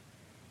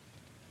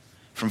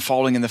 from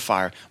falling in the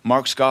fire.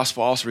 Mark's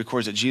gospel also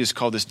records that Jesus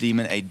called this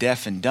demon a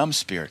deaf and dumb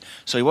spirit.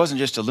 So he wasn't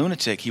just a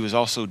lunatic, he was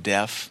also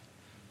deaf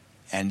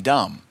and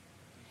dumb.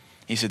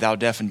 He said, thou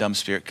deaf and dumb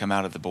spirit, come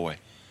out of the boy.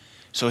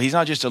 So he's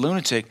not just a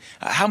lunatic.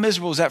 How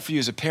miserable is that for you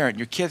as a parent?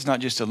 Your kid's not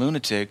just a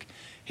lunatic.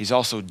 He's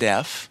also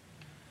deaf.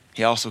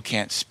 He also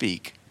can't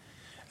speak.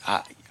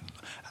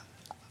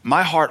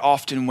 My heart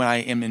often when I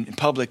am in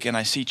public and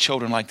I see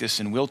children like this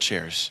in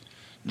wheelchairs,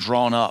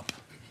 drawn up,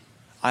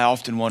 I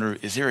often wonder,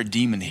 is there a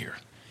demon here?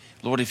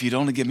 Lord, if you'd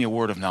only give me a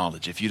word of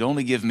knowledge, if you'd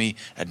only give me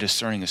a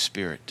discerning of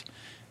spirit,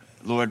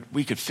 Lord,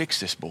 we could fix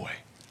this boy.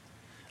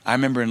 I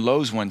remember in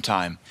Lowe's one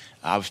time,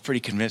 I was pretty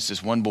convinced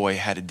this one boy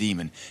had a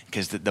demon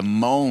because the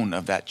moan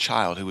of that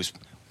child who was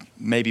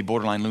maybe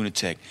borderline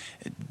lunatic,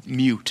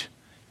 mute,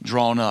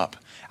 drawn up,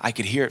 I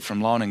could hear it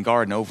from lawn and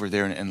garden over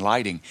there in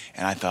lighting,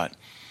 and I thought,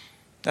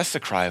 that's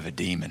the cry of a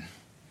demon.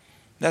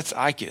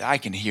 I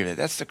can hear that.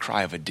 That's the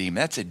cry of a demon.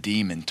 That's a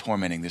demon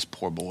tormenting this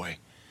poor boy.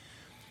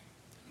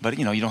 But,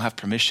 you don't have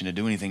permission to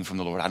do anything from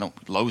the Lord.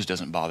 Lowe's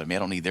doesn't bother me. I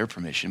don't need their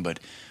permission, but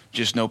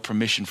just no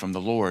permission from the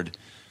Lord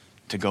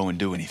to go and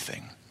do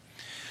anything.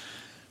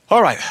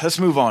 All right, let's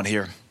move on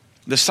here.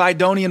 The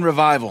Sidonian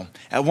revival.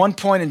 At one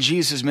point in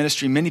Jesus'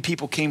 ministry, many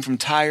people came from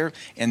Tyre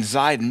and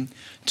Zidon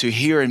to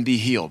hear and be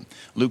healed.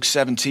 Luke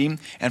 17,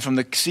 and from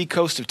the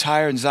seacoast of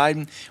Tyre and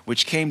Zidon,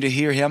 which came to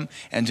hear him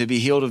and to be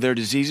healed of their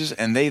diseases,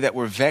 and they that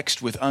were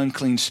vexed with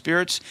unclean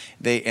spirits,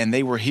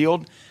 they were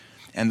healed.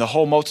 And the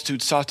whole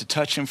multitude sought to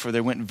touch him, for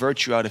there went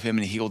virtue out of him,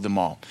 and he healed them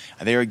all.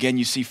 There again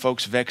you see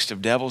folks vexed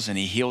of devils, and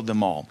he healed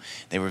them all.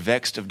 They were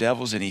vexed of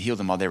devils, and he healed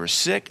them all. They were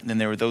sick, and then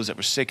there were those that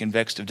were sick and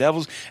vexed of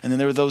devils, and then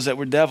there were those that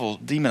were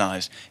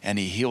demonized, and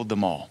he healed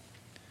them all.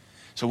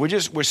 So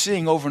we're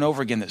seeing over and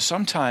over again that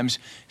sometimes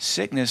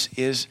sickness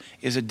is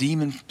a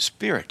demon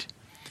spirit.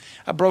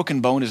 A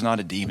broken bone is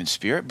not a demon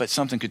spirit, but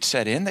something could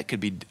set in that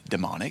could be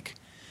demonic.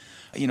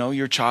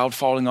 Your child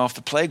falling off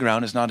the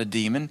playground is not a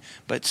demon,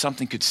 but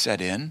something could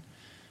set in.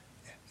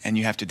 And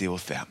you have to deal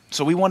with that.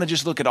 So we want to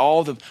just look at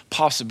all the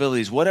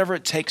possibilities, whatever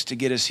it takes to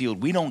get us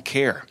healed. We don't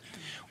care.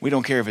 We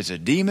don't care if it's a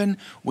demon.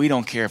 We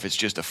don't care if it's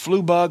just a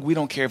flu bug. We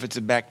don't care if it's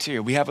a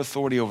bacteria. We have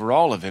authority over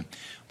all of it,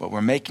 but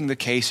we're making the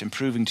case and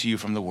proving to you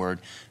from the Word,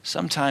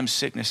 sometimes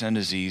sickness and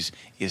disease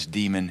is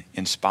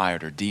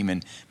demon-inspired or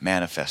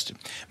demon-manifested.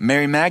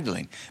 Mary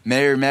Magdalene.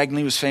 Mary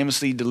Magdalene was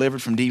famously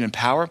delivered from demon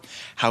power.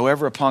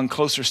 However, upon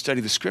closer study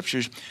of the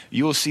Scriptures,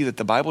 you will see that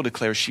the Bible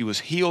declares she was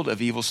healed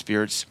of evil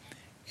spirits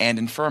and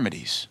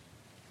infirmities.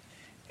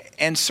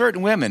 And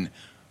certain women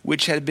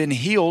which had been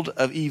healed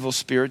of evil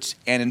spirits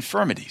and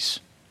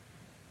infirmities.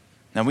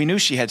 Now we knew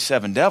she had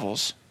 7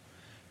 devils,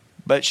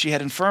 but she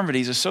had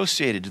infirmities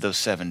associated to those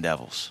 7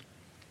 devils.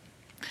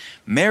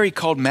 Mary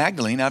called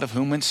Magdalene, out of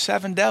whom went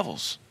 7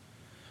 devils.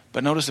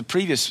 But notice the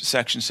previous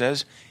section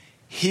says,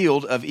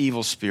 healed of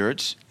evil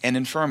spirits and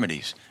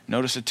infirmities.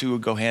 Notice the two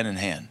would go hand in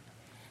hand.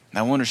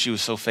 No wonder she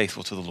was so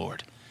faithful to the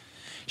Lord.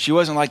 She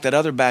wasn't like that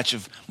other batch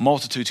of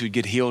multitudes who'd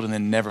get healed and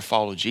then never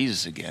follow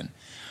Jesus again.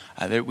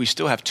 We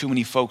still have too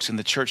many folks in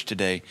the church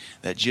today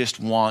that just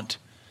want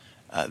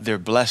their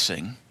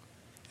blessing,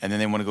 and then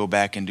they want to go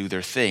back and do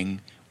their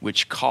thing,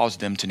 which caused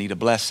them to need a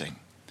blessing.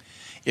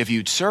 If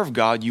you'd serve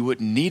God, you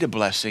wouldn't need a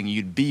blessing,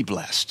 you'd be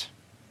blessed.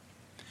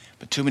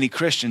 But too many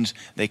Christians,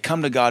 they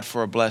come to God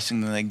for a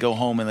blessing, then they go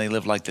home and they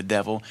live like the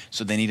devil,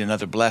 so they need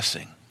another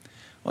blessing.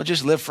 Well,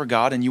 just live for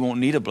God and you won't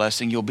need a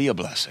blessing, you'll be a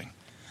blessing.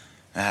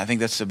 I think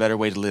that's the better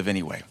way to live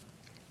anyway.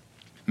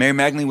 Mary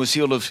Magdalene was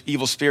healed of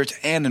evil spirits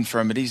and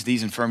infirmities.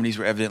 These infirmities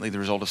were evidently the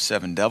result of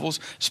 7 devils.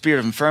 Spirit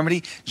of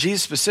infirmity.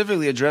 Jesus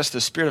specifically addressed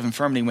the spirit of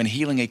infirmity when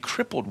healing a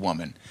crippled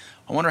woman.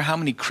 I wonder how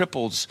many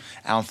cripples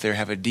out there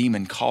have a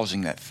demon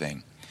causing that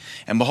thing.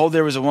 And behold,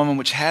 there was a woman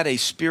which had a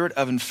spirit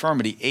of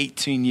infirmity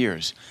 18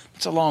 years.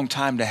 That's a long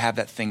time to have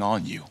that thing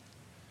on you.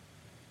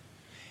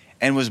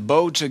 And was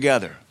bowed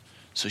together.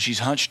 So she's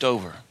hunched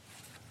over.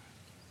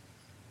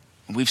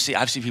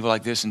 I've seen people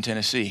like this in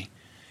Tennessee.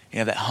 You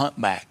have that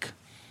humpback.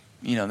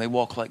 They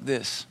walk like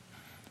this.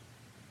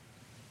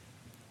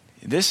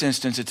 In this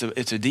instance,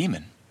 it's a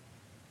demon.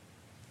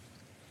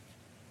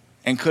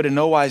 And could in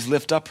no wise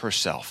lift up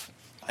herself.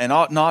 And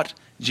ought not,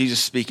 Jesus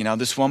speaking, now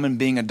this woman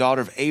being a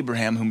daughter of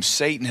Abraham, whom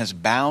Satan has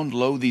bound,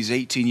 lo, these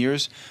 18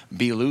 years,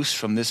 be loose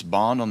from this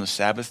bond on the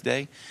Sabbath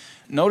day.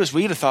 Notice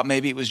we'd have thought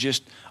maybe it was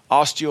just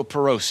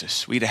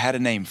osteoporosis. We'd have had a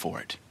name for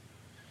it.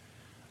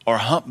 Or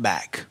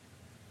humpback.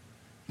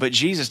 But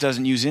Jesus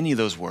doesn't use any of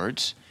those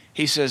words.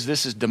 He says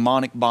this is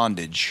demonic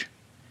bondage.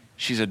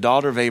 She's a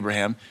daughter of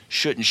Abraham.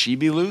 Shouldn't she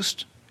be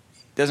loosed?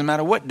 Doesn't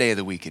matter what day of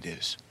the week it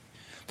is.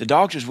 The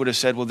doctors would have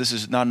said, well, this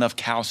is not enough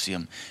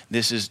calcium.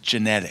 This is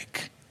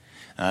genetic.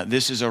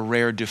 This is a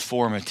rare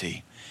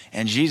deformity.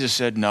 And Jesus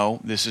said, no,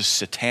 this is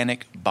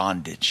satanic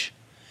bondage.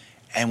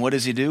 And what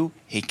does he do?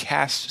 He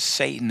casts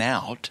Satan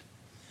out,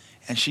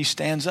 and she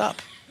stands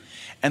up.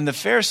 And the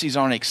Pharisees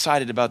aren't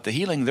excited about the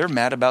healing. They're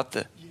mad about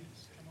the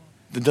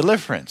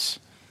deliverance.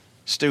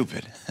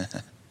 Stupid.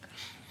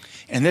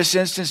 In this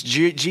instance,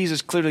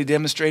 Jesus clearly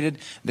demonstrated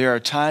there are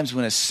times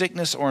when a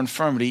sickness or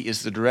infirmity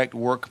is the direct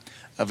work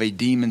of a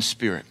demon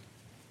spirit.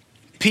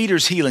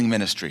 Peter's healing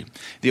ministry.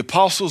 The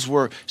apostles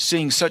were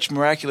seeing such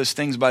miraculous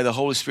things by the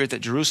Holy Spirit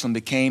that Jerusalem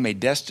became a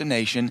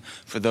destination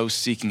for those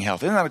seeking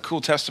health. Isn't that a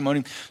cool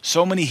testimony?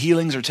 So many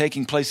healings are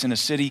taking place in a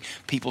city,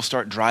 people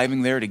start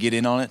driving there to get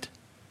in on it.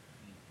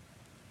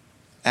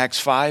 Acts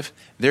 5,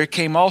 there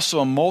came also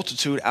a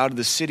multitude out of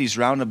the cities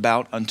round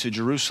about unto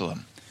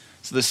Jerusalem.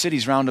 So the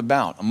cities round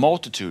about, a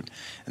multitude.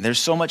 And there's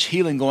so much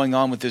healing going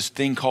on with this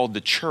thing called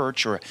the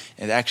church, or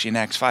actually in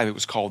Acts 5 it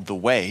was called the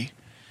way.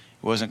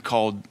 It wasn't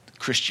called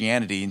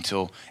Christianity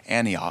until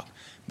Antioch,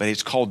 but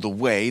it's called the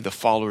way, the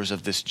followers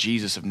of this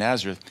Jesus of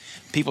Nazareth.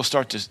 People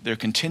they're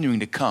continuing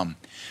to come.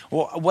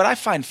 Well, what I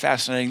find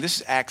fascinating,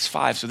 this is Acts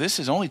 5, so this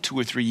is only 2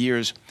 or 3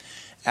 years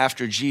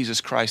after Jesus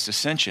Christ's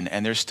ascension,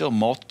 and there's still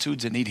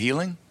multitudes that need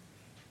healing?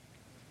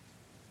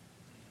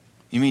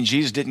 You mean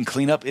Jesus didn't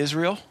clean up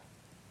Israel?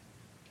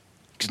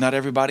 Because not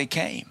everybody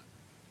came.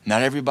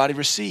 Not everybody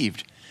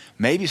received.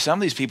 Maybe some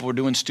of these people were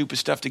doing stupid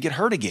stuff to get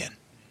hurt again.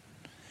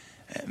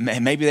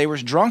 Maybe they were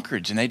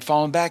drunkards and they'd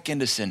fallen back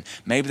into sin.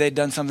 Maybe they'd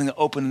done something that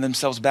opened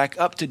themselves back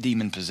up to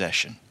demon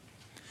possession.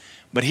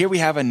 But here we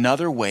have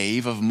another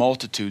wave of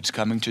multitudes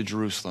coming to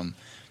Jerusalem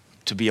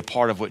to be a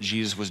part of what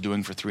Jesus was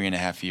doing for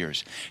 3.5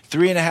 years.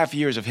 3.5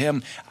 years of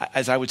him,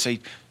 as I would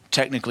say,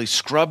 technically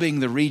scrubbing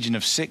the region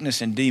of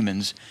sickness and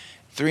demons.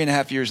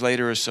 3.5 years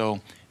later or so,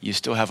 you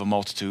still have a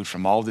multitude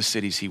from all the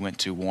cities he went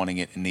to wanting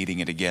it and needing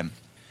it again.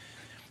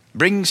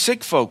 Bringing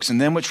sick folks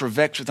and them which were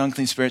vexed with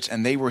unclean spirits,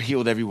 and they were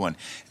healed, everyone.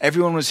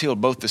 Everyone was healed,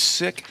 both the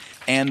sick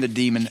and the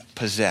demon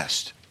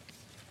possessed.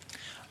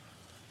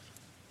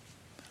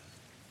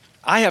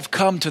 I have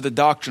come to the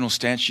doctrinal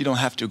stance, you don't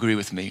have to agree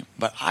with me,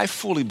 but I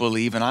fully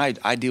believe, and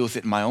I deal with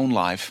it in my own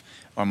life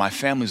or my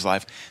family's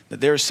life, that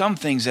there are some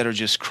things that are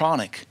just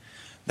chronic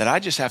that I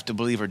just have to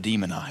believe are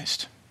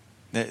demonized.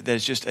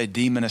 There's just a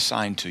demon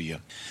assigned to you.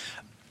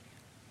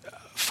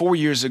 4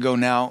 years ago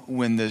now,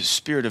 when the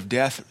spirit of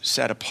death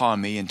sat upon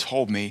me and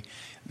told me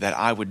that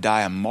I would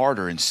die a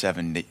martyr in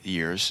 7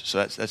 years, so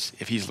that's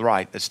if he's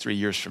right, that's 3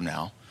 years from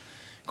now.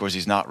 Of course,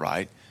 he's not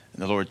right.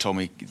 And the Lord told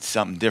me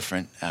something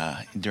different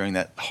during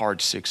that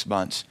hard 6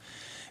 months.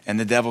 And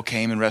the devil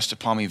came and rested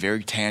upon me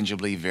very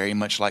tangibly, very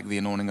much like the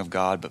anointing of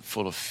God, but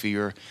full of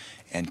fear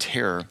and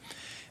terror,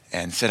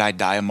 and said I'd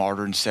die a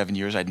martyr in 7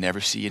 years. I'd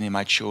never see any of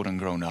my children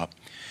grown up.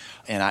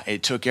 And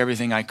it took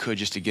everything I could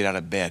just to get out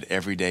of bed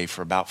every day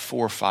for about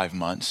 4 or 5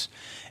 months.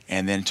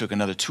 And then it took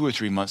another 2 or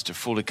 3 months to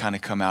fully kind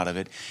of come out of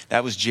it.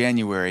 That was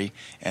January.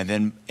 And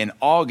then in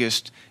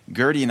August,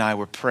 Gertie and I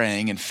were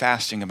praying and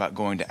fasting about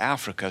going to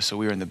Africa. So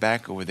we were in the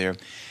back over there.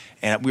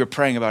 And we were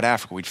praying about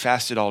Africa. We'd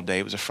fasted all day.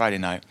 It was a Friday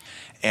night.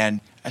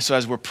 And so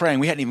as we're praying,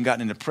 we hadn't even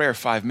gotten into prayer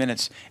 5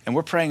 minutes. And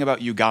we're praying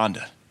about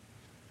Uganda.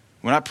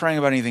 We're not praying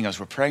about anything else.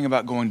 We're praying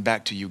about going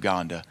back to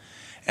Uganda.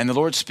 And the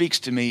Lord speaks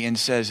to me and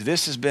says,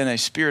 this has been a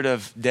spirit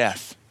of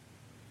death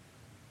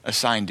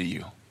assigned to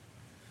you.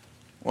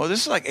 Well,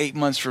 this is like 8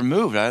 months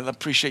removed. I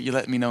appreciate you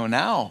letting me know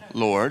now,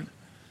 Lord.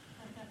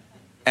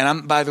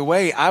 And by the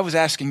way, I was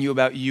asking you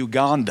about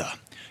Uganda.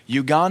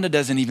 Uganda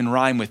doesn't even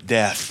rhyme with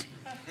death.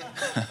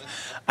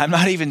 I'm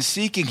not even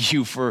seeking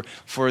you for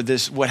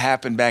this, what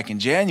happened back in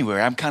January.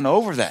 I'm kind of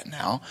over that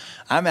now.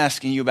 I'm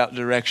asking you about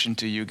direction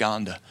to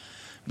Uganda.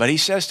 But he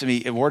says to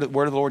me, a word of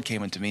the Lord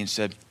came into me and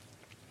said,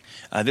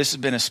 this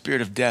has been a spirit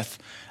of death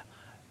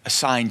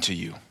assigned to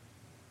you.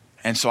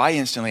 And so I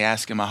instantly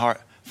asked in my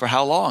heart, for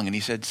how long? And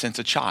he said, since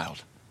a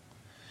child.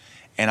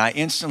 And I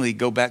instantly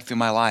go back through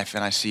my life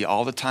and I see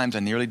all the times I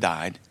nearly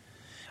died.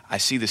 I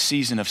see the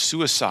season of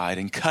suicide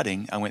and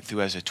cutting I went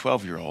through as a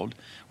 12-year-old,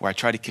 where I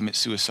tried to commit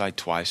suicide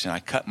twice and I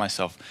cut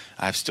myself.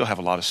 I still have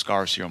a lot of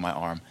scars here on my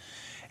arm.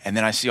 And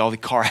then I see all the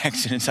car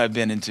accidents I've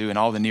been into and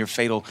all the near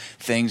fatal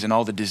things and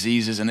all the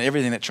diseases and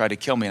everything that tried to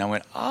kill me. And I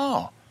went,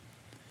 oh.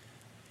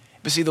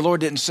 But see, the Lord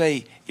didn't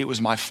say it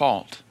was my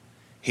fault.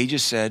 He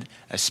just said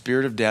a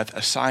spirit of death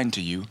assigned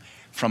to you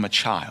from a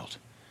child.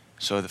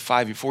 So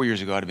 4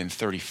 years ago, I'd have been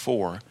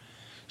 34.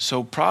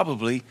 So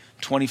probably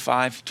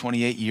 25,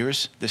 28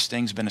 years, this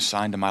thing's been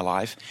assigned to my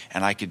life.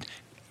 And I could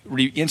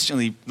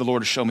instantly, the Lord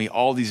would show me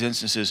all these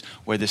instances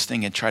where this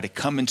thing had tried to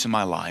come into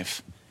my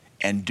life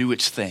and do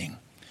its thing.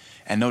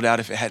 And no doubt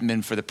if it hadn't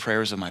been for the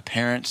prayers of my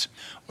parents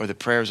or the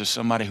prayers of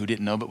somebody who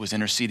didn't know but was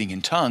interceding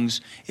in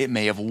tongues, it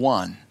may have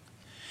won.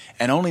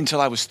 And only until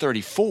I was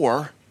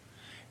 34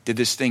 did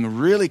this thing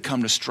really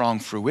come to strong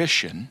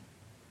fruition.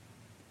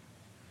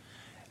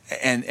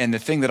 And the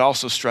thing that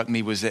also struck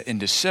me was that in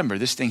December,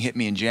 this thing hit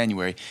me in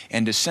January.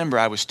 In December,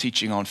 I was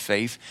teaching on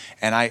faith,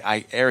 and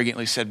I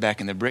arrogantly said back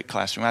in the brick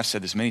classroom, I've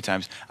said this many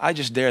times, I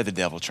just dare the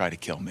devil try to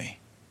kill me.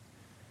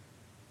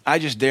 I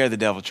just dare the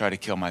devil try to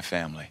kill my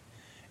family.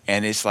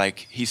 And it's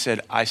like, he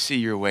said, I see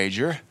your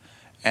wager,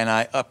 and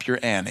I up your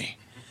ante.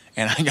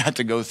 And I got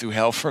to go through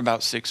hell for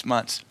about 6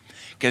 months.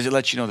 Because it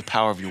lets you know the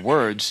power of your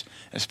words,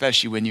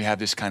 especially when you have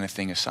this kind of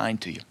thing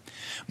assigned to you.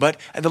 But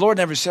the Lord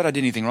never said I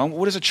did anything wrong.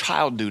 What does a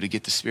child do to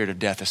get the spirit of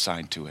death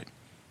assigned to it?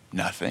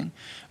 Nothing.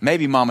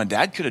 Maybe mom and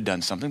dad could have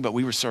done something, but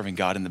we were serving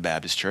God in the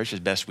Baptist church as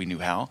best we knew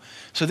how.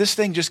 So this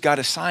thing just got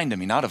assigned to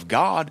me, not of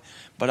God,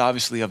 but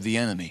obviously of the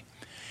enemy.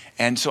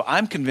 And so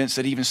I'm convinced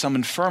that even some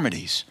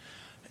infirmities,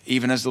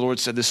 even as the Lord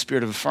said, the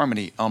spirit of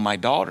infirmity on my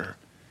daughter,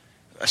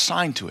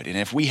 assigned to it. And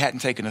if we hadn't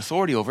taken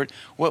authority over it,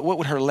 what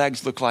would her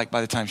legs look like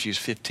by the time she was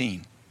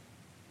 15?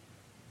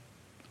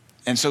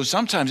 And so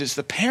sometimes it's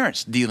the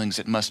parents' dealings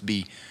that must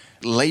be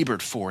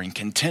labored for and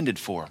contended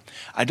for.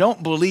 I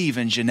don't believe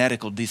in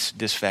genetical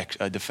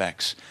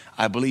defects.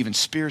 I believe in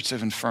spirits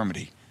of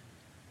infirmity.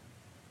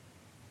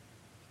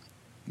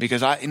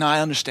 Because I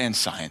understand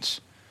science,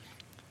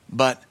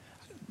 but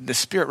the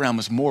spirit realm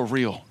is more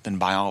real than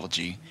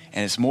biology,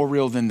 and it's more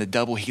real than the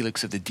double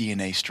helix of the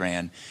DNA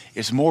strand.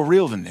 It's more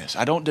real than this.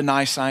 I don't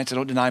deny science. I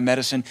don't deny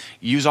medicine.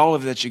 Use all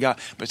of it that you got.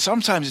 But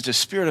sometimes it's a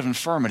spirit of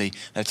infirmity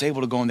that's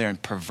able to go in there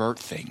and pervert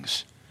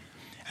things.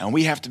 And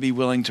we have to be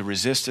willing to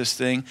resist this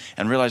thing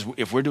and realize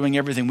if we're doing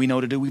everything we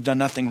know to do, we've done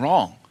nothing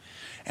wrong.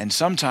 And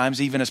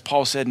sometimes, even as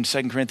Paul said in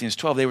 2 Corinthians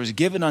 12, there was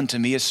given unto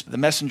me as the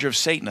messenger of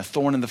Satan, a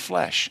thorn in the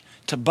flesh,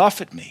 to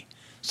buffet me.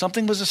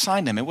 Something was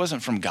assigned to him. It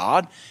wasn't from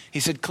God. He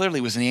said clearly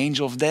it was an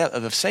angel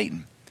of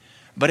Satan.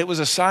 But it was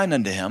assigned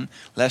unto him,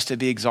 lest it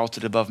be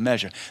exalted above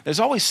measure. There's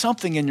always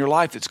something in your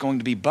life that's going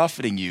to be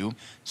buffeting you,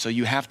 so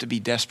you have to be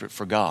desperate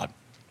for God.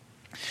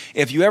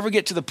 If you ever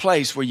get to the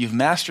place where you've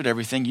mastered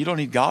everything, you don't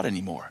need God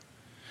anymore.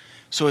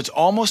 So it's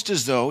almost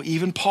as though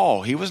even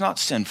Paul, he was not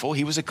sinful.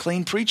 He was a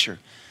clean preacher.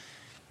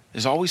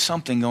 There's always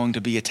something going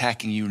to be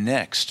attacking you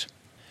next.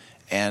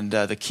 And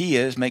the key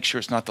is make sure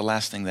it's not the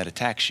last thing that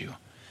attacks you.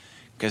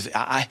 Because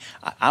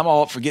I'm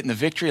all up for getting the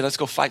victory. Let's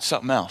go fight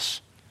something else.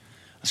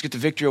 Let's get the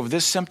victory over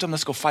this symptom.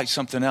 Let's go fight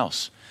something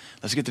else.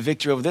 Let's get the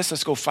victory over this.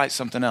 Let's go fight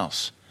something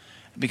else.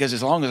 Because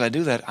as long as I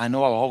do that, I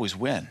know I'll always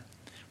win.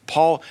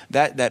 Paul,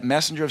 that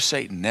messenger of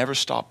Satan never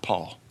stopped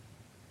Paul.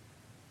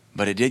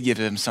 But it did give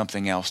him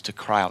something else to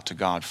cry out to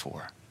God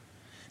for.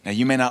 Now,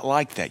 you may not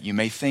like that. You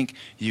may think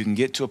you can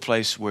get to a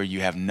place where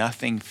you have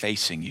nothing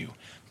facing you,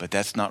 but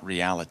that's not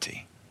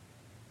reality.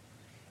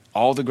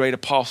 All the great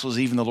apostles,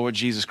 even the Lord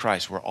Jesus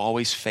Christ, were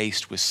always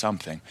faced with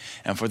something.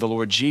 And for the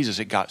Lord Jesus,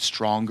 it got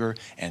stronger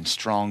and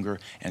stronger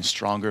and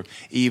stronger.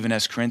 Even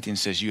as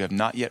Corinthians says, you have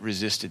not yet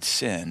resisted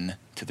sin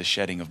to the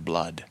shedding of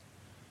blood.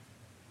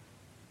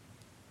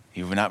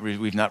 We've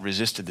not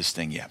resisted this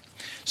thing yet.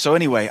 So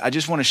anyway, I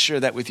just want to share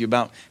that with you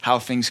about how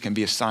things can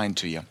be assigned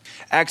to you.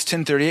 Acts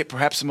 10:38,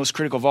 perhaps the most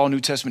critical of all New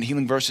Testament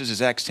healing verses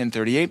is Acts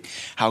 10:38,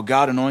 how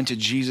God anointed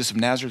Jesus of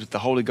Nazareth with the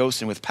Holy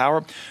Ghost and with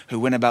power, who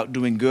went about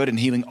doing good and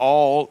healing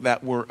all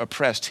that were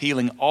oppressed,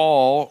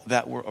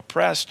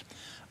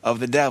 of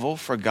the devil,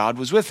 for God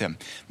was with him.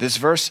 This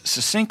verse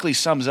succinctly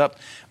sums up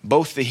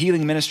both the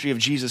healing ministry of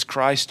Jesus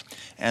Christ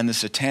and the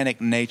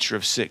satanic nature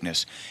of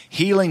sickness.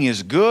 Healing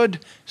is good,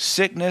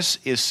 sickness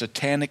is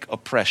satanic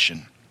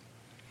oppression.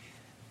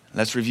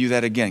 Let's review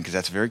that again, because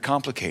that's very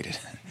complicated.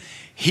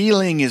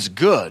 Healing is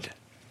good,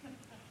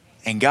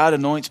 and God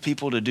anoints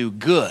people to do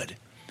good,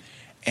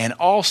 and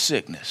all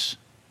sickness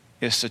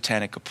is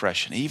satanic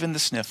oppression, even the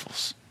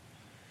sniffles.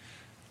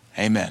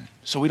 Amen.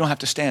 So we don't have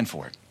to stand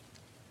for it.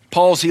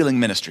 Paul's healing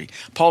ministry.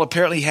 Paul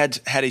apparently had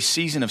a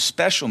season of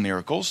special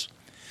miracles.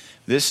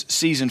 This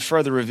season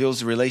further reveals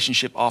the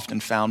relationship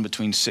often found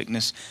between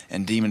sickness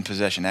and demon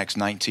possession. Acts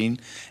 19.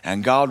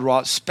 And God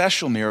wrought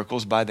special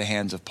miracles by the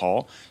hands of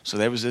Paul. So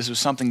this was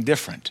something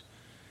different.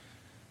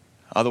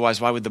 Otherwise,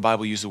 why would the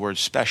Bible use the word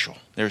special?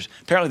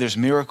 Apparently there's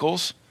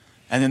miracles,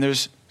 and then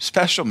there's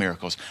special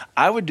miracles.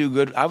 I would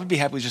be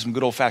happy with just some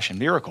good old-fashioned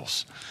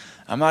miracles.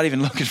 I'm not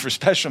even looking for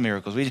special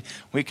miracles.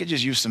 We could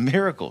just use some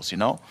miracles, you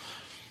know.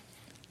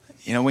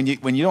 You know, when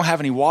you don't have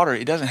any water,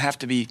 it doesn't have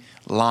to be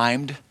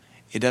limed.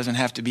 It doesn't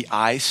have to be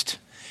iced.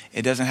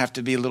 It doesn't have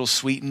to be a little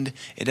sweetened.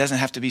 It doesn't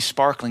have to be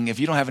sparkling. If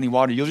you don't have any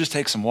water, you'll just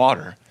take some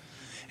water.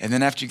 And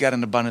then after you got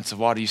an abundance of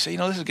water, you say,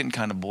 this is getting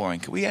kind of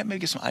boring. Could we maybe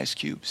get some ice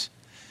cubes?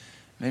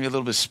 Maybe a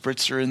little bit of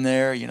spritzer in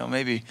there,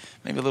 maybe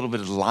a little bit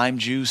of lime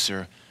juice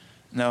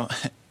no.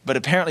 But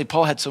apparently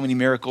Paul had so many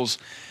miracles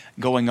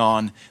going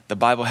on, the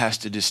Bible has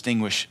to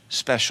distinguish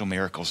special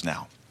miracles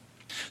now.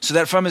 So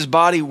that from his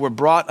body were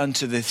brought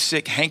unto the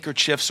sick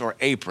handkerchiefs or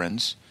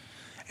aprons,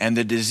 and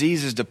the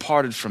diseases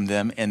departed from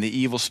them, and the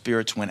evil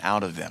spirits went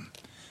out of them.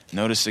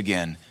 Notice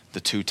again,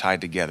 the two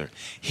tied together.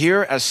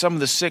 Here, as some of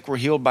the sick were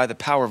healed by the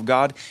power of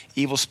God,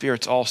 evil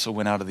spirits also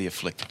went out of the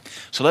afflicted.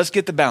 So let's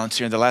get the balance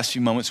here in the last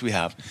few moments we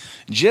have.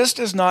 Just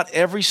as not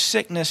every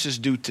sickness is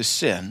due to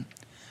sin,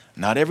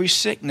 not every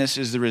sickness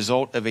is the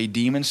result of a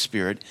demon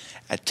spirit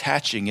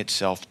attaching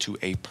itself to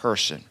a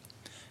person.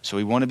 So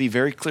we want to be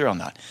very clear on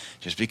that.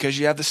 Just because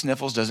you have the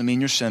sniffles doesn't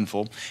mean you're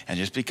sinful, and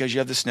just because you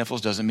have the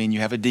sniffles doesn't mean you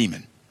have a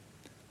demon.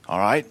 All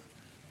right?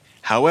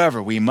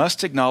 However, we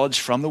must acknowledge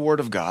from the Word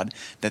of God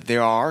that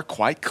there are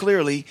quite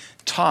clearly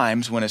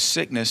times when a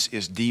sickness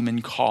is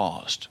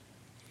demon-caused.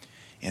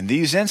 In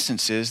these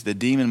instances, the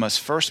demon must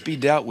first be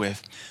dealt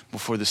with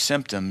before the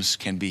symptoms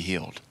can be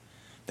healed.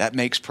 That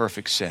makes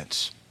perfect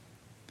sense.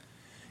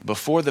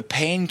 Before the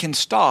pain can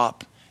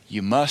stop,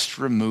 you must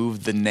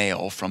remove the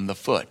nail from the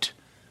foot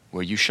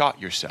where you shot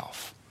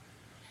yourself.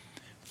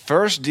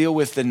 First deal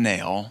with the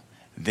nail,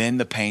 then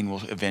the pain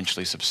will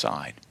eventually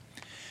subside.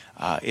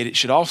 It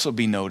should also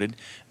be noted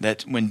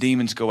that when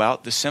demons go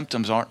out, the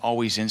symptoms aren't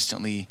always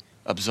instantly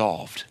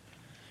absolved.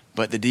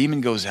 But the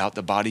demon goes out,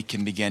 the body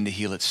can begin to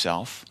heal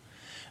itself.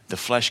 The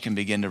flesh can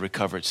begin to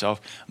recover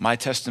itself. My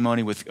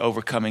testimony with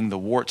overcoming the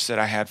warts that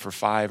I had for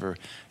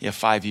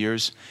 5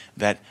 years,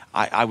 that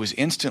I was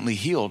instantly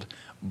healed,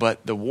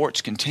 but the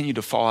warts continued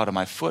to fall out of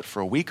my foot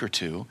for a week or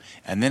two,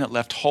 and then it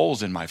left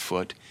holes in my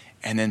foot,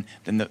 and then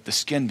the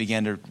skin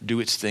began to do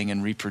its thing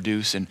and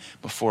reproduce, and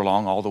before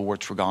long, all the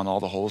warts were gone,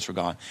 all the holes were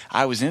gone.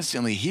 I was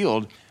instantly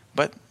healed,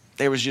 but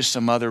there was just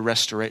some other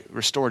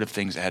restorative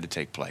things that had to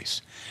take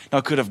place.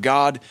 Now, could have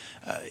God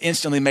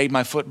instantly made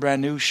my foot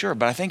brand new? Sure,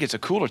 but I think it's a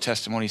cooler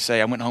testimony to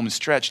say I went home and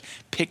stretched,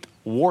 picked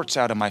warts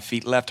out of my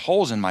feet, left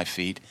holes in my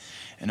feet,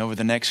 and over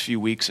the next few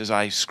weeks as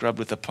I scrubbed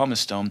with the pumice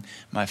stone,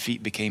 my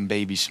feet became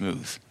baby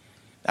smooth.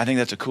 I think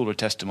that's a cooler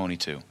testimony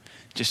too,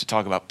 just to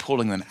talk about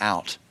pulling them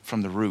out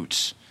from the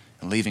roots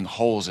and leaving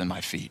holes in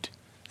my feet.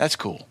 That's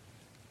cool.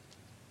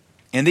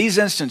 In these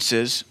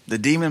instances, the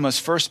demon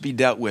must first be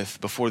dealt with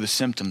before the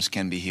symptoms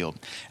can be healed.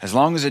 As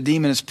long as a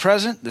demon is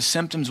present, the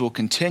symptoms will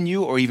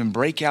continue or even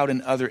break out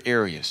in other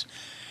areas.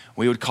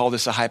 We would call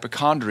this a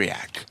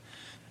hypochondriac.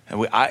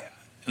 And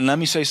let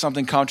me say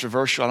something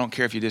controversial. I don't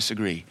care if you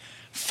disagree.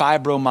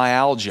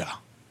 Fibromyalgia,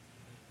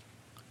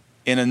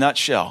 in a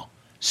nutshell,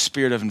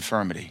 spirit of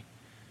infirmity.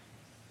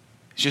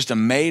 It's just a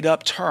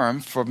made-up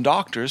term from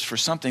doctors for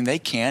something they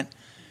can't.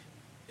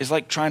 It's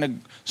like trying to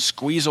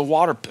squeeze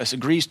a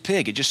greased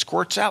pig. It just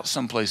squirts out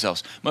someplace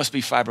else. Must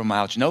be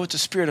fibromyalgia. No, it's a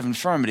spirit of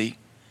infirmity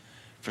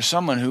for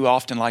someone who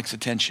often likes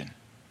attention.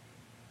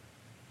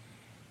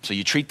 So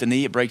you treat the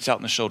knee, it breaks out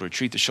in the shoulder.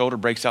 Treat the shoulder,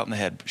 breaks out in the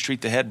head.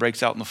 Treat the head,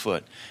 breaks out in the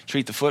foot.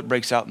 Treat the foot,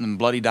 breaks out in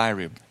bloody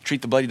diarrhea.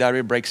 Treat the bloody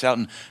diarrhea, breaks out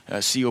in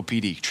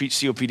COPD. Treat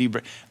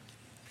COPD,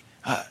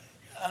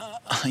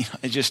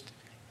 it's just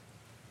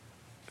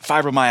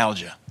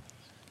fibromyalgia.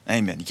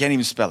 Amen. You can't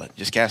even spell it.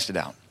 Just cast it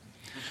out.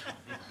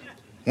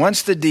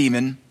 Once the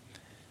demon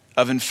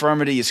of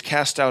infirmity is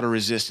cast out or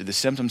resisted, the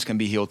symptoms can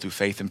be healed through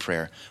faith and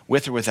prayer,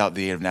 with or without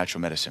the aid of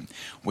natural medicine.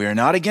 We are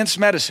not against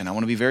medicine. I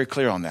want to be very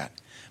clear on that.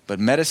 But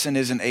medicine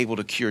isn't able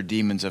to cure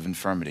demons of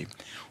infirmity.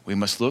 We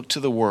must look to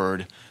the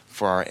Word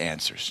for our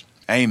answers.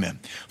 Amen.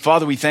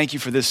 Father, we thank you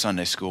for this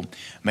Sunday school.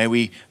 May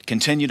we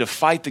continue to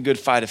fight the good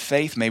fight of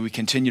faith. May we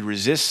continue to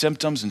resist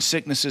symptoms and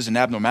sicknesses and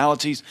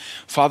abnormalities.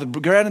 Father,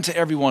 grant unto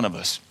every one of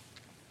us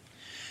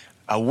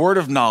a word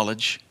of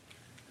knowledge,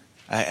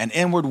 an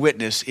inward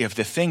witness if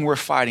the thing we're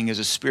fighting is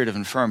a spirit of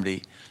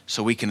infirmity,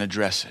 so we can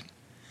address it.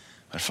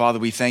 But Father,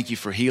 we thank you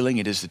for healing.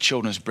 It is the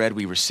children's bread.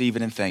 We receive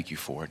it and thank you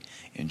for it.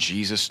 In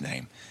Jesus'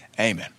 name, amen.